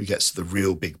who gets to the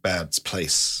real big bad's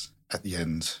place at the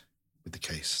end with the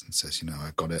case and says,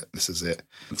 I got it. This is it.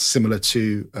 Similar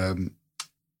to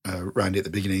Randy at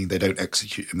the beginning, they don't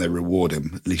execute him; they reward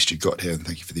him. At least you got here, and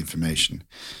thank you for the information.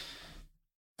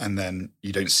 And then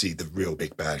you don't see the real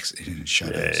big bad in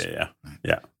shadows.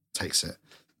 Yeah. Takes it,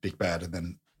 big bad, and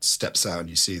then steps out, and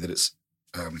you see that it's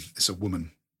a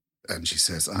woman, and she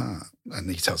says, and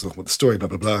he tells her what the story, blah,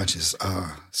 blah, blah. And she says,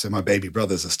 so my baby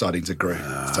brothers are starting to grow,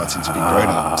 starting to be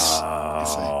grown-ups.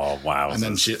 Oh, wow.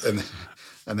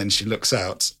 And then she looks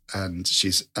out, and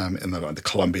she's in the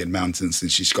Colombian mountains,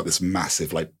 and she's got this massive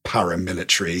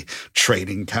paramilitary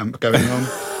training camp going on.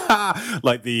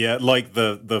 like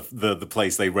the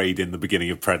place they raid in the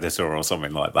beginning of Predator or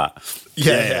something like that.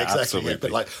 Yeah, exactly. Yeah,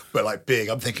 but big.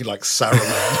 I'm thinking like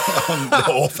Saruman on the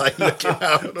North, looking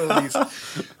out and all these.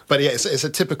 But yeah, it's a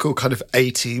typical kind of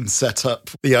A-team setup.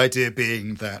 The idea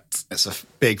being that it's a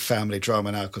big family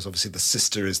drama now, because obviously the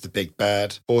sister is the big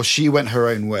bad, or she went her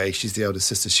own way. She's the elder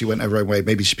sister. She went her own way.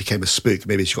 Maybe she became a spook.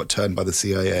 Maybe she got turned by the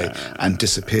CIA and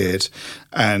disappeared.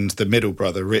 And the middle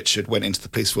brother, Richard, went into the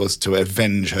police force to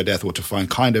avenge her death, or to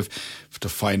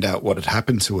find out what had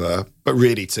happened to her, but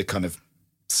really to kind of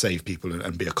save people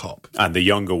and be a cop. And the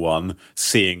younger one,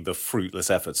 seeing the fruitless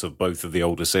efforts of both of the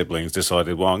older siblings,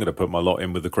 decided, well, I'm going to put my lot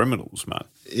in with the criminals, man.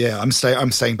 Yeah, I'm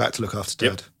staying back to look after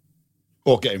Dad. Yep.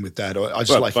 Or getting with Dad. Or I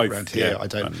just like both, it around here. I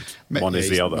don't. One is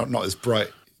the other. Not as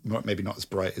bright. Maybe not as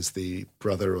bright as the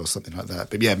brother or something like that.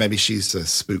 But yeah, maybe she's a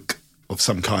spook of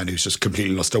some kind who's just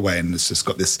completely lost her way and has just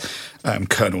got this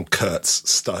Colonel Kurtz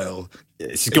style.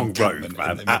 She's gone rogue,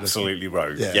 man. Absolutely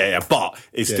rogue. Yeah. But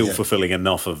is still fulfilling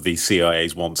enough of the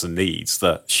CIA's wants and needs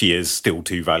that she is still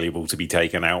too valuable to be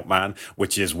taken out, man,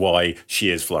 which is why she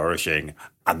is flourishing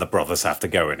and the brothers have to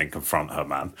go in and confront her,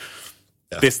 man.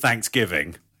 Yeah. This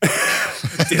Thanksgiving,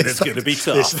 dinner's going to be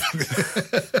tough.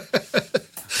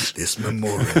 This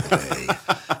Memorial Day.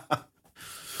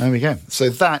 There we go. So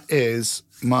that is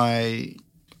my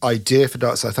idea for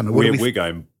Dark Side Thunder. We're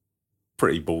going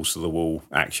pretty balls to the wall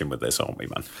action with this, aren't we,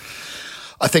 man?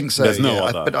 I think so. There's no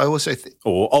other. But I also think,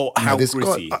 how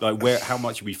gritty? How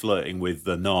much are we flirting with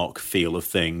the narc feel of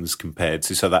things compared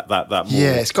to that more?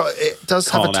 Yeah, it does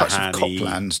have a touch of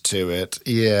Copland to it.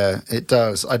 Yeah, it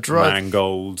does.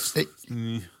 Mangold,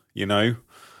 you know.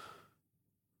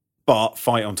 But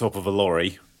fight on top of a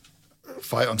lorry.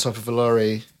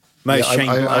 No, yeah, Shane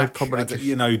Black. I probably,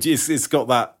 you know, it's got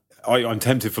that. I'm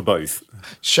tempted for both.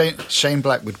 Shane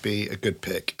Black would be a good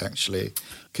pick, actually,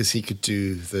 because he could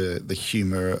do the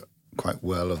humour quite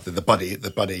well of the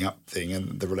buddying up thing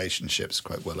and the relationships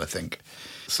quite well, I think.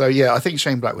 So yeah, I think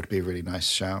Shane Black would be a really nice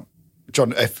shout.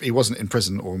 John, if he wasn't in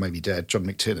prison or maybe dead, John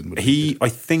McTiernan would. I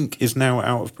think, is now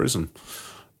out of prison.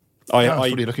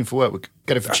 Probably looking for work. We'll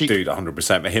get it for cheap, dude.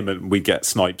 100%. Him and we get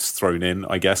Snipes thrown in,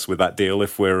 I guess, with that deal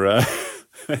if we're.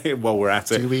 While we're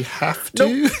at it. Do we have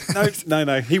to?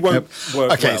 No. He won't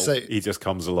work well. So, he just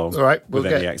comes along all right, with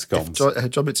any ex-coms. If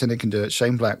John McTiernan can do it,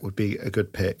 Shane Black would be a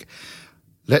good pick.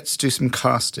 Let's do some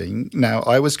casting. Now,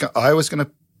 I was going to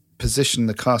position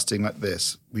the casting like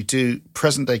this. We do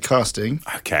present-day casting.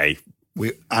 Okay. We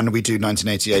do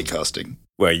 1988 casting.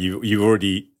 Well, you've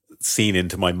already seen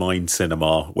into my mind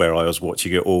cinema where I was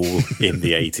watching it all in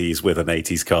the 80s with an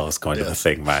 80s cast kind of a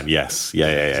thing, man. Yes. Yeah.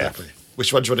 Exactly.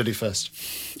 Which one do you want to do first?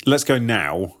 Let's go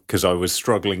now, because I was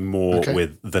struggling more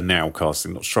with the now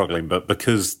casting. Not struggling, but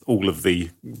because all of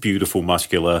the beautiful,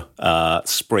 muscular,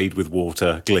 sprayed with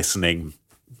water, glistening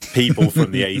people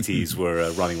from the 80s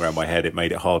were running around my head, it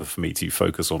made it harder for me to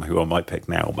focus on who I might pick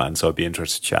now, man. So I'd be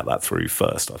interested to chat that through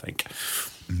first, I think.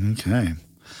 Okay.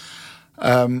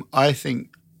 I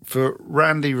think for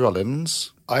Randy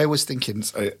Rollins, I was thinking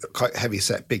quite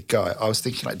heavy-set, big guy. I was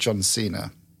thinking like John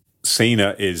Cena.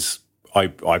 Cena is...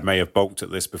 I may have balked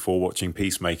at this before watching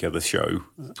Peacemaker, the show.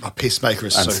 Peacemaker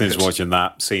is so good. And since watching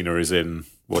that, Cena is in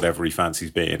whatever he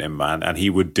fancies being in, man. And he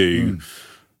would do...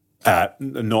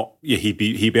 he'd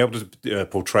be able to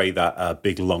portray that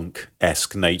big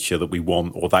lunk-esque nature that we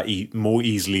want, or that more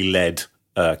easily led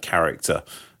character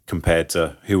compared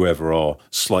to whoever our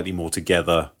slightly more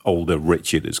together, older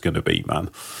Richard is going to be, man.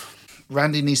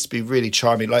 Randy needs to be really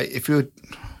charming. Like, if you would...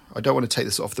 I don't want to take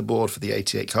this off the board for the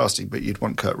 88 casting, but you'd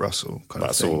want Kurt Russell kind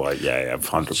That's of thing. All right, yeah,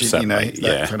 100%. You know,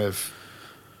 that kind of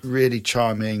really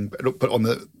charming, but on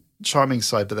the charming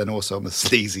side, but then also on the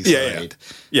sleazy side.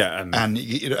 Yeah.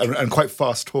 And quite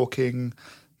fast talking,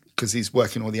 because he's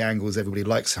working all the angles. Everybody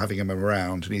likes having him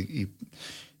around, and he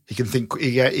can think.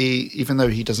 Even though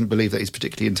he doesn't believe that he's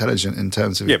particularly intelligent in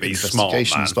terms of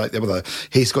investigations, smart, man.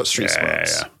 He's got street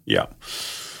smarts. Yeah.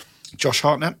 Josh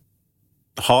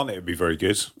Hartnett would be very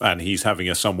good, and he's having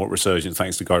a somewhat resurgence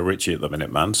thanks to Guy Ritchie at the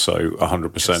minute, man. So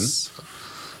 100%. Yes.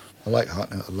 I like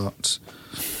Hartnett a lot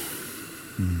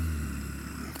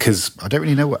because I don't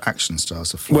really know what action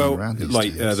stars are flying around these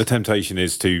days. The temptation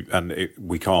is to,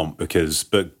 we can't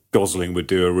but Gosling would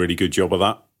do a really good job of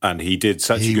that. And he did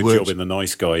such a good job in The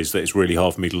Nice Guys that it's really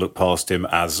hard for me to look past him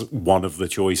as one of the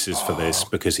choices for this,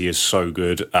 because he is so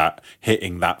good at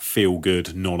hitting that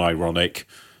feel-good, non-ironic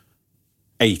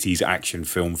 80s action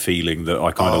film feeling that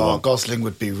I kind of want. Gosling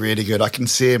would be really good. I can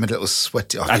see him a little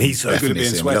sweaty. And he's so good at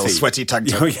being sweaty. A little sweaty tank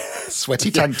top.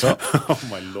 Sweaty tank top. Oh,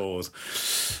 my Lord.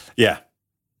 Yeah.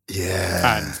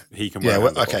 And he can wear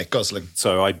Gosling.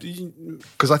 So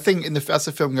because I think as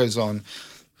the film goes on,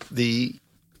 the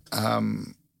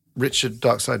Richard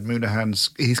Darkside Moonahan's,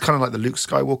 he's kind of like the Luke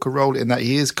Skywalker role in that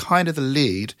he is kind of the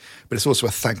lead, but it's also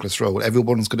a thankless role.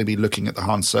 Everyone's going to be looking at the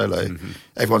Han Solo. Mm-hmm.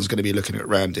 Everyone's going to be looking at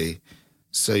Randy.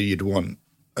 So you'd want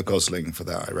a Gosling for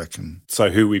that, I reckon. So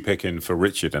who are we picking for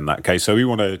Richard in that case? So we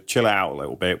want to chill out a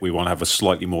little bit. We want to have a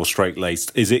slightly more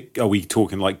straight-laced... Are we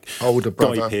talking like older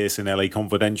brother? Guy Pearce in LA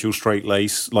Confidential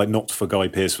straight-laced? Like, not for Guy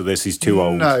Pearce for this, he's too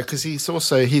old. No, because he's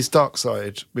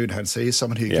Darkside Moonhan, so he's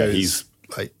someone who goes...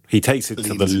 he takes it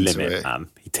to the limit, man.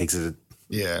 He takes it...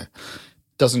 Yeah.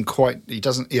 Doesn't quite... He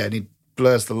doesn't... Yeah, and he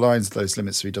blurs the lines of those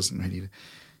limits, so he doesn't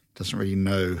really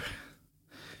know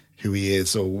who he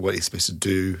is or what he's supposed to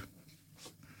do.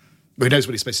 Well, he knows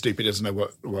what he's supposed to do, but he doesn't know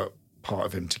what part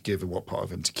of him to give and what part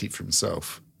of him to keep for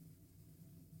himself.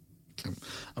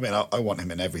 I mean, I want him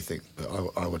in everything, but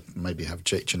I would maybe have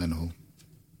Jake Gyllenhaal.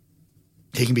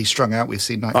 He can be strung out. We've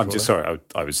seen Nightcrawler. I'm just sorry.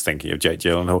 I was thinking of Jake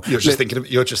Gyllenhaal. You're just thinking of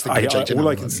Jake Gyllenhaal. All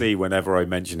I can see whenever I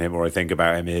mention him or I think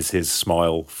about him is his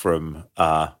smile from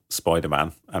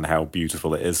Spider-Man and how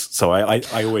beautiful it is. So I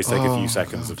always take a few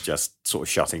seconds of just sort of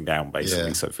shutting down, basically.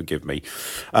 Yeah. So forgive me.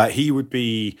 He would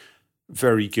be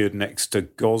very good next to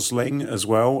Gosling as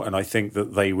well, and I think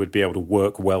that they would be able to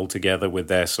work well together with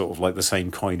their sort of like the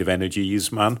same kind of energies,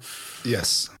 man.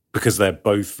 Yes. Because they're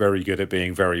both very good at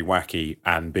being very wacky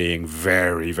and being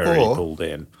very, very pulled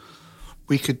in.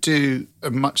 We could do,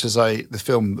 much as the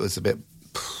film was a bit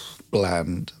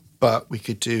bland, but we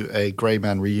could do a Grey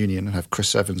Man reunion and have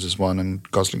Chris Evans as one and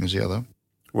Gosling as the other.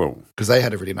 Well, because they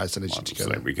had a really nice energy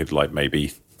together. We could, like,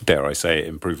 maybe, dare I say it,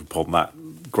 improve upon that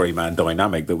Grey Man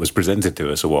dynamic that was presented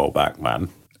to us a while back, man.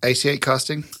 88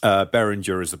 casting?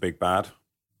 Berenger is the big bad.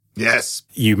 Yes.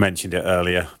 You mentioned it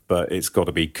earlier, but it's got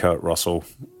to be Kurt Russell.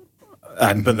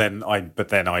 And but then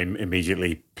I'm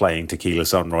immediately playing Tequila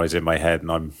Sunrise in my head,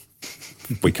 and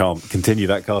we can't continue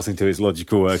that casting to its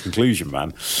logical conclusion,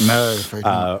 man.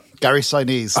 No, Gary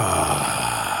Sinise.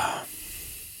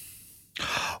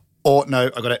 Or no,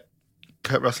 I got it.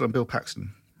 Kurt Russell and Bill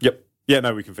Paxton. Yep. Yeah,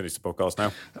 no, we can finish the podcast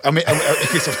now. I mean,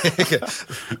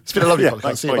 it's been a lovely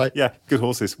podcast. See you later. Yeah, good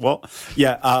horses. What?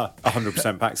 Yeah,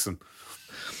 100% Paxton.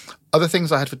 Other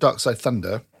things I had for Dark Side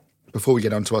Thunder, before we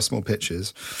get on to our small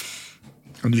pitches,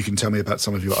 and you can tell me about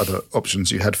some of your other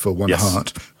options you had for One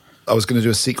Heart. I was going to do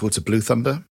a sequel to Blue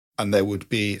Thunder, and there would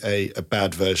be a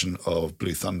bad version of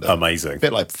Blue Thunder. Amazing. A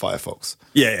bit like Firefox.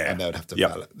 Yeah. And they would have to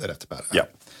battle it. They'd have to battle it. Yeah.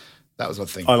 That was one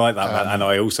thing. I like that, and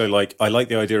I also like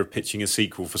the idea of pitching a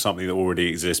sequel for something that already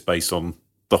exists based on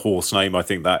the horse name. I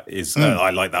think that is, I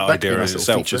like that idea in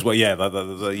itself as well. Yeah,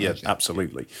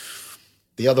 absolutely.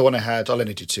 The other one I had, I'll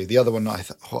only do two. The other one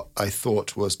I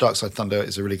thought was Dark Side Thunder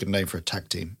is a really good name for a tag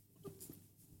team.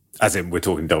 As in, we're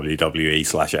talking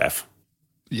WWE/F.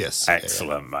 Yes.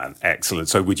 Excellent, man. Excellent.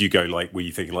 So would you go were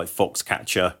you thinking like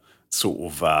Foxcatcher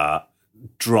sort of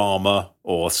drama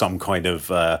or some kind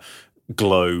of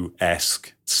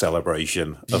Glow-esque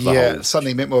celebration of the whole?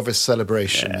 Something a bit more of a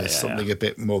celebration. Something a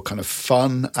bit more kind of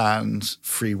fun and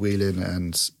freewheeling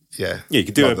and you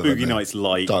could do a Boogie Nights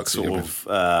light sort of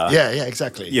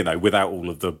exactly. Without all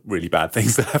of the really bad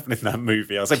things that happen in that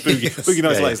movie. I was like, Boogie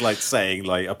Nights light is like saying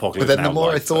like Apocalypse. But then the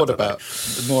more I thought about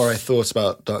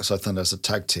Dark Side Thunder as a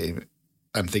tag team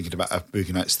and thinking about a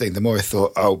Boogie Nights thing, the more I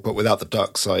thought, but without the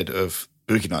dark side of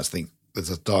Boogie Nights thing, there's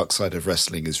a dark side of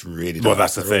wrestling is really dark. Well,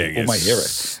 that's the thing. All my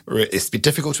heroes. It's been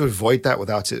difficult to avoid that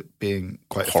without it being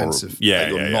quite offensive.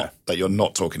 That you're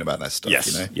not talking about that stuff.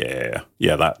 Yes.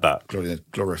 That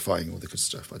glorifying all the good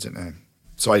stuff. I don't know.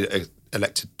 So I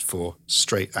elected for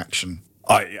straight action.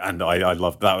 I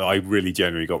love that. I really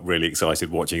genuinely got really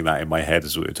excited watching that in my head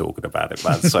as we were talking about it,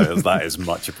 man. So that is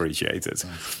much appreciated.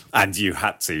 And you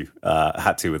had to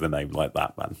with a name like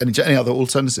that, man. And any other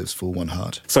alternatives for One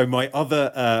Heart? So my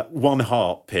other One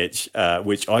Heart pitch,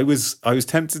 which I was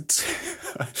tempted to,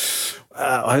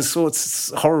 I was sort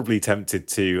of horribly tempted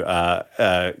to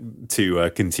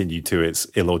continue to its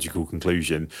illogical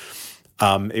conclusion.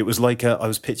 It was like I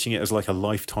was pitching it as like a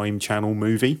Lifetime channel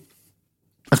movie.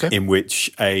 Okay. In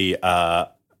which a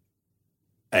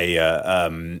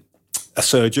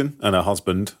surgeon and her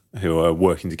husband, who are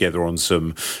working together on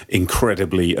some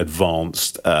incredibly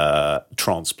advanced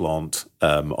transplant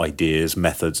ideas,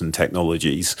 methods, and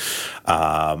technologies.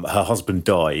 Her husband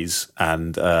dies,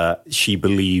 and she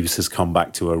believes has come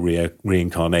back to her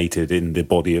reincarnated in the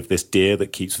body of this deer that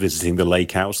keeps visiting the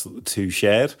lake house that the two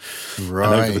shared. Right.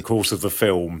 And over the course of the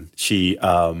film, she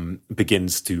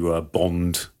begins to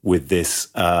bond with this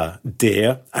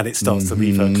deer, and it starts to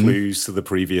leave her clues to the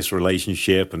previous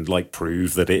relationship and like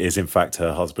prove that it is in fact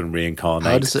her husband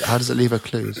reincarnated. How does it leave her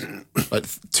clues? Like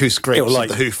two scrapes of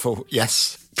the hoof.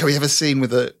 Yes. Can we have a scene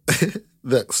with the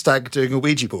stag doing a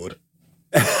Ouija board?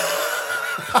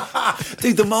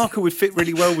 Dude, the marker would fit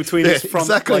really well between its front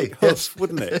hoof,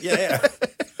 wouldn't it? Yeah.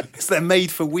 They're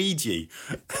made for Ouija.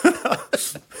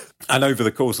 And over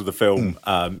the course of the film,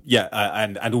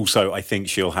 and also I think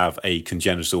she'll have a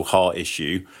congenital heart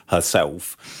issue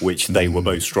herself, which they were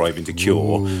both striving to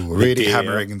cure. Ooh, really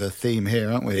hammering the theme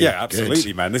here, aren't we? Yeah,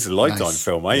 absolutely, man. This is a Lifetime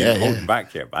film. I ain't holding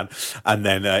back here, man. And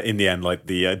then in the end, like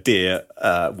the deer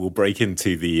will break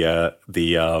into the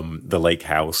lake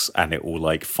house, and it will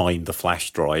like find the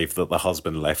flash drive that the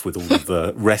husband left with all of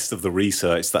the rest of the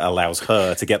research that allows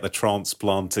her to get the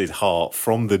transplanted heart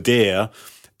from the deer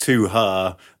to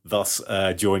her, thus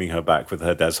joining her back with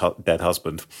her dead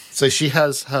husband. So she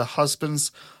has her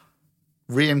husband's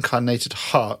reincarnated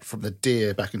heart from the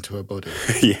deer back into her body.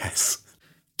 Yes.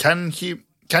 Can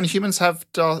humans have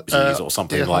or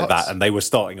something like hearts? that? And they were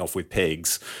starting off with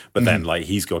pigs, but then like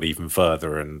he's got even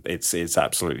further, and it's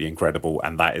absolutely incredible.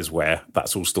 And that is where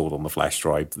that's all stored on the flash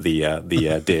drive.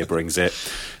 The deer brings it.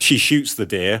 She shoots the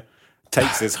deer,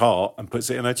 takes his heart, and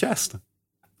puts it in her chest,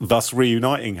 thus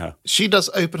reuniting her. She does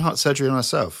open heart surgery on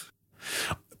herself.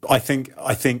 I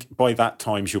think by that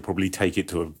time she'll probably take it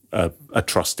to a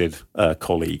trusted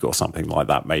colleague or something like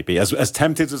that. Maybe as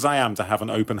tempted as I am to have an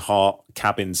open heart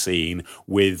cabin scene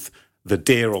with the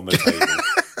deer on the table.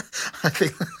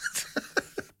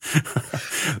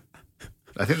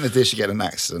 I think the deer should get in an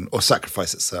accident or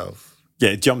sacrifice itself. Yeah,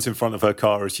 it jumps in front of her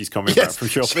car as she's coming back from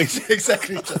shopping.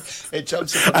 Exactly. It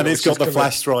jumps in front and it's got the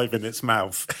flash drive in its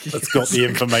mouth. It's got the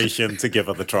information to give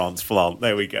her the transplant.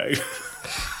 There we go.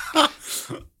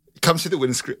 Comes through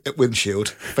the windshield,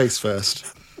 face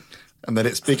first. And then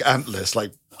its big antlers,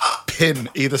 like, pin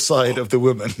either side of the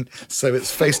woman. So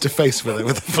it's face to face with her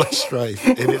with the flash drive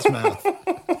in its mouth.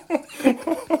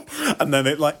 And then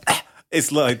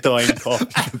it's like a dying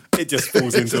cock. It just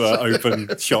falls into her open,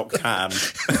 shocked hand.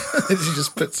 And she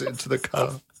just puts it into the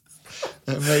car.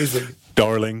 Amazing.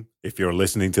 Darling, if you're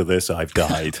listening to this, I've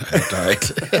died. I've died.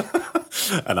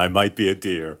 And I might be a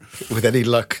deer. With any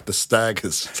luck, the stag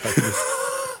has taken us.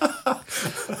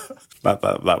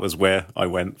 That was where I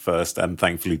went first and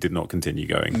thankfully did not continue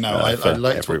going. No, I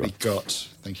liked what we got.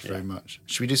 Thank you very much.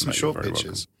 Should we do some short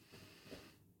pictures?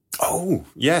 Oh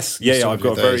yes, yeah. I've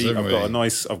got a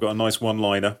nice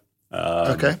one-liner.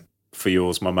 Okay, for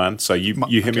yours, my man. So you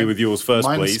hit me with yours first,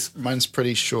 please. Mine's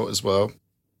pretty short as well.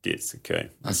 Yes, okay.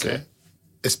 Okay.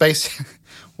 It's basically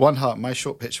One Heart. My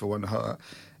short pitch for One Heart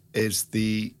is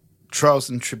the trials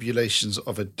and tribulations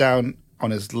of a down on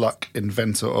his luck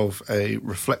inventor of a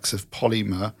reflexive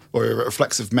polymer or a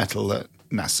reflexive metal that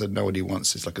nobody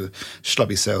wants. It's like a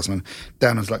schlubby salesman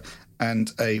down on his luck.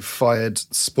 And a fired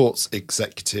sports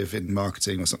executive in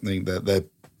marketing or something, their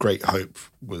great hope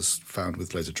was found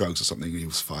with loads of drugs or something, and he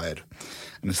was fired.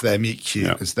 And it's their meet cute.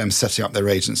 Yeah. It's them setting up their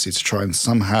agency to try and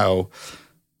somehow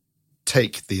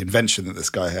take the invention that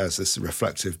this guy has, this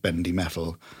reflective bendy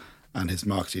metal, and his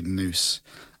marketing noose.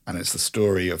 And it's the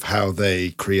story of how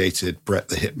they created Bret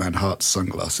the Hitman Hart's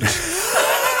sunglasses.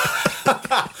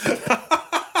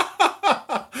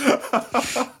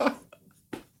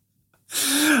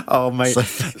 Oh, mate.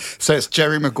 So it's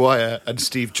Jerry Maguire and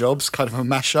Steve Jobs, kind of a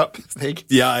mashup thing.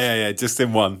 Yeah. Just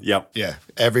in one. Yep. Yeah.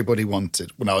 Everybody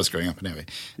wanted, when I was growing up anyway,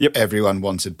 everyone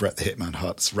wanted Bret the Hitman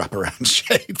Hart's wraparound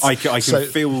shades. I can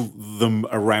feel them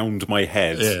around my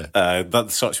head. Yeah.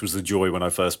 Such was the joy when I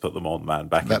first put them on, man,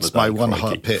 back in the day. That's my One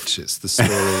Heart pitch. It's the story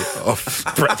of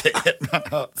Bret the Hitman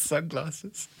Hart's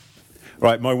sunglasses.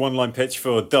 Right, my one-line pitch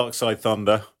for Dark Side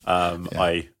Thunder.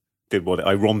 I did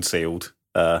I Ron sealed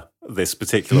this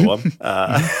particular one.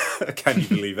 Can you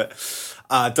believe it?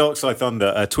 Dark Side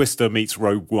Thunder, Twister meets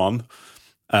Rogue One,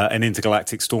 an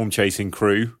intergalactic storm-chasing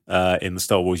crew in the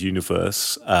Star Wars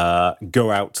universe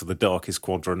go out to the darkest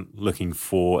quadrant looking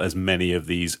for as many of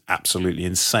these absolutely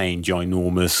insane,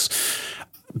 ginormous,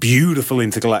 beautiful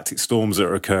intergalactic storms that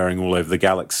are occurring all over the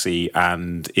galaxy,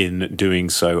 and in doing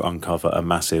so uncover a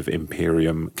massive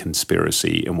Imperium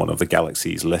conspiracy in one of the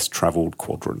galaxy's less travelled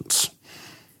quadrants.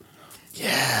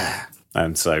 Yeah.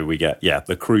 And so we get,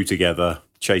 the crew together,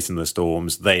 chasing the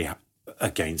storms. They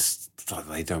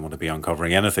don't want to be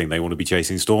uncovering anything. They want to be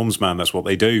chasing storms, man. That's what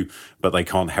they do. But they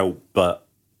can't help but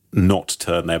not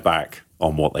turn their back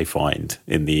on what they find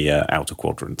in the outer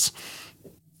quadrants.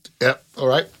 Yep. All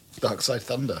right. Dark Side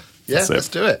Thunder. Yeah, let's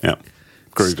do it. Yeah.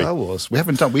 Groovy. Star Wars.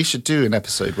 We should do an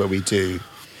episode where we do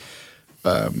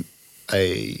a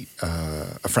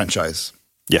franchise.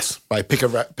 Yes. Like pick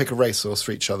a racehorse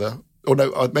for each other. Or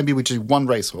no, maybe we do one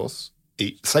racehorse,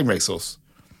 same racehorse.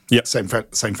 Yep. Same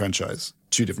franchise,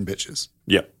 2 different pitches.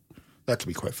 Yep. That could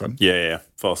be quite fun. Yeah.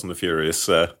 Fast and the Furious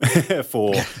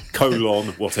for colon,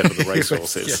 whatever the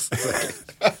racehorse is. Yes,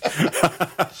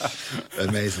 exactly.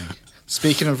 Amazing.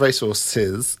 Speaking of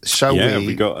racehorses, shall we? Yeah,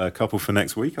 we got a couple for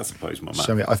next week, I suppose, my man.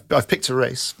 Shall we? I've picked a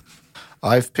race.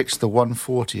 I've picked the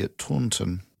 140 at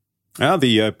Taunton.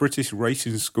 The British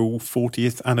Racing School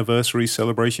 40th Anniversary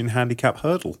Celebration Handicap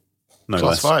Hurdle. No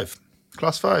Class less. 5.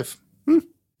 Class 5.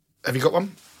 Have you got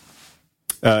one?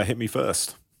 Hit me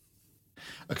first.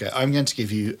 Okay, I'm going to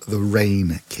give you the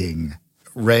Rain King.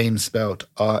 Rain spelled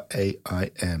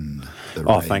R-A-I-N.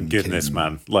 Thank goodness,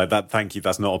 man. Like that, thank you.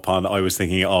 That's not a pun. I was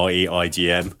thinking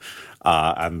R-E-I-G-N.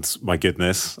 And my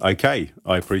goodness. Okay,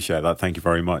 I appreciate that. Thank you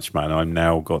very much, man. I've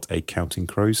now got a Counting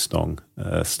Crows song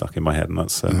stuck in my head, and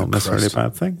that's not necessarily a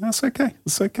bad thing. That's okay.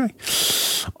 That's okay.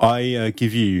 I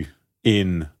give you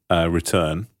in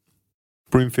return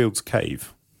Broomfield's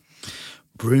Cave.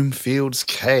 Broomfield's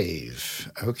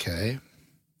Cave. Okay.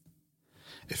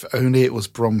 If only it was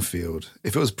Bromfield.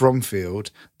 If it was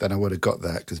Bromfield, then I would have got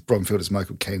that, because Bromfield is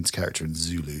Michael Caine's character in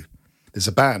Zulu. There's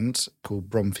a band called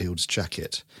Bromfield's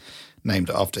Jacket, named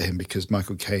after him because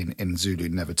Michael Caine in Zulu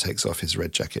never takes off his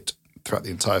red jacket throughout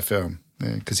the entire film.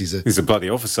 because he's a bloody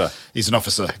officer. He's an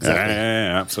officer, exactly.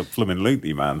 Yeah,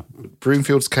 absolutely, man.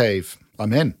 Broomfield's Cave.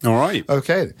 I'm in. All right.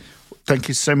 Okay. Thank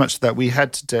you so much for that. We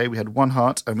had One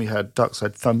Heart and we had Dark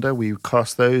Side Thunder. We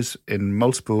cast those in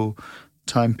multiple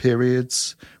time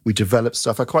periods. We developed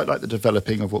stuff. I quite like the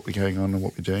developing of what we're going on and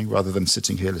what we're doing rather than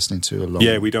sitting here listening to a long...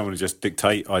 Yeah, we don't want to just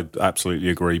dictate. I absolutely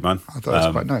agree, man. I thought it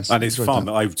was quite nice. And it's fun.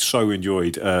 I so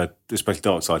enjoyed, especially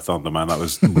Dark Side Thunder, man. That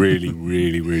was really,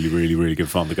 really, really, really, really good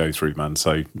fun to go through, man.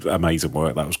 So amazing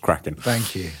work. That was cracking.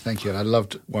 Thank you. And I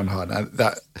loved One Heart. And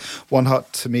that One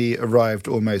Heart to me arrived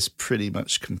almost pretty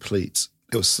much complete.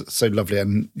 It was so lovely.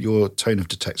 And your tone of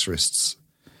Detectorists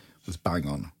was bang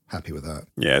on. Happy with that.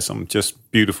 Yes, I'm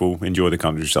just beautiful. Enjoy the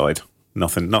countryside.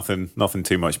 Nothing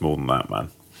too much more than that, man.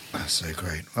 That's so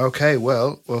great. Okay,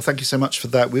 well, thank you so much for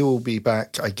that. We will be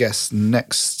back, I guess,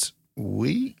 next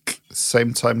week,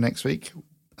 same time next week.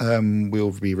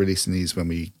 We'll be releasing these when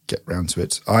we get round to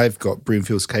it. I've got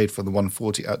Broomfield's Cave for the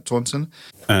 140 at Taunton,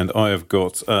 and I have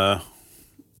got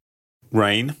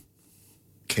Rain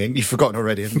King. You've forgotten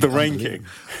already. The Rain King.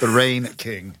 The Rain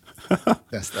King.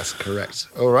 That's correct.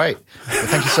 All right. Well,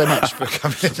 thank you so much for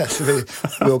coming in.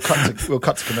 We'll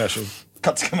cut to commercial.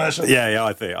 Cut to commercial. Yeah.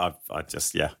 I think I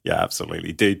just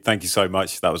absolutely, dude. Thank you so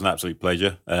much. That was an absolute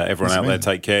pleasure. Everyone out there,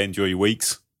 take care. Enjoy your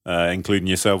weeks, including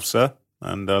yourself, sir.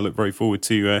 And I look very forward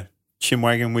to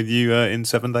chinwagging with you in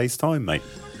 7 days' time, mate.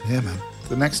 Yeah, man.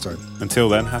 The next time. Until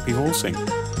then, happy horsing.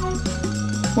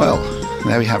 Well,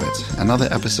 there we have it. Another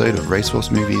episode of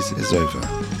Racehorse Movies is over.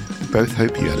 We both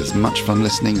hope you had as much fun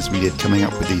listening as we did coming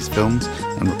up with these films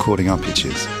and recording our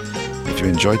pitches. If you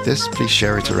enjoyed this, please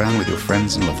share it around with your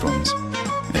friends and loved ones.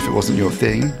 And if it wasn't your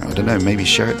thing, I don't know, maybe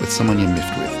share it with someone you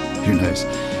miffed with. Who knows?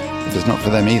 If it's not for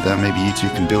them either, maybe you two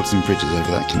can build some bridges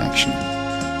over that connection.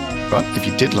 But if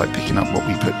you did like picking up what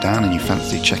we put down and you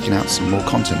fancy checking out some more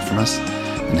content from us,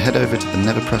 then head over to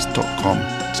theneverpress.com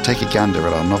to take a gander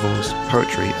at our novels,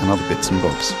 poetry and other bits and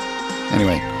bobs.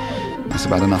 Anyway, that's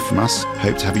about enough from us.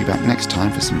 Hope to have you back next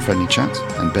time for some friendly chat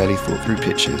and barely thought through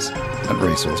pitches at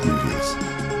Racehorse Movies.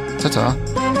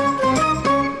 Ta-ta!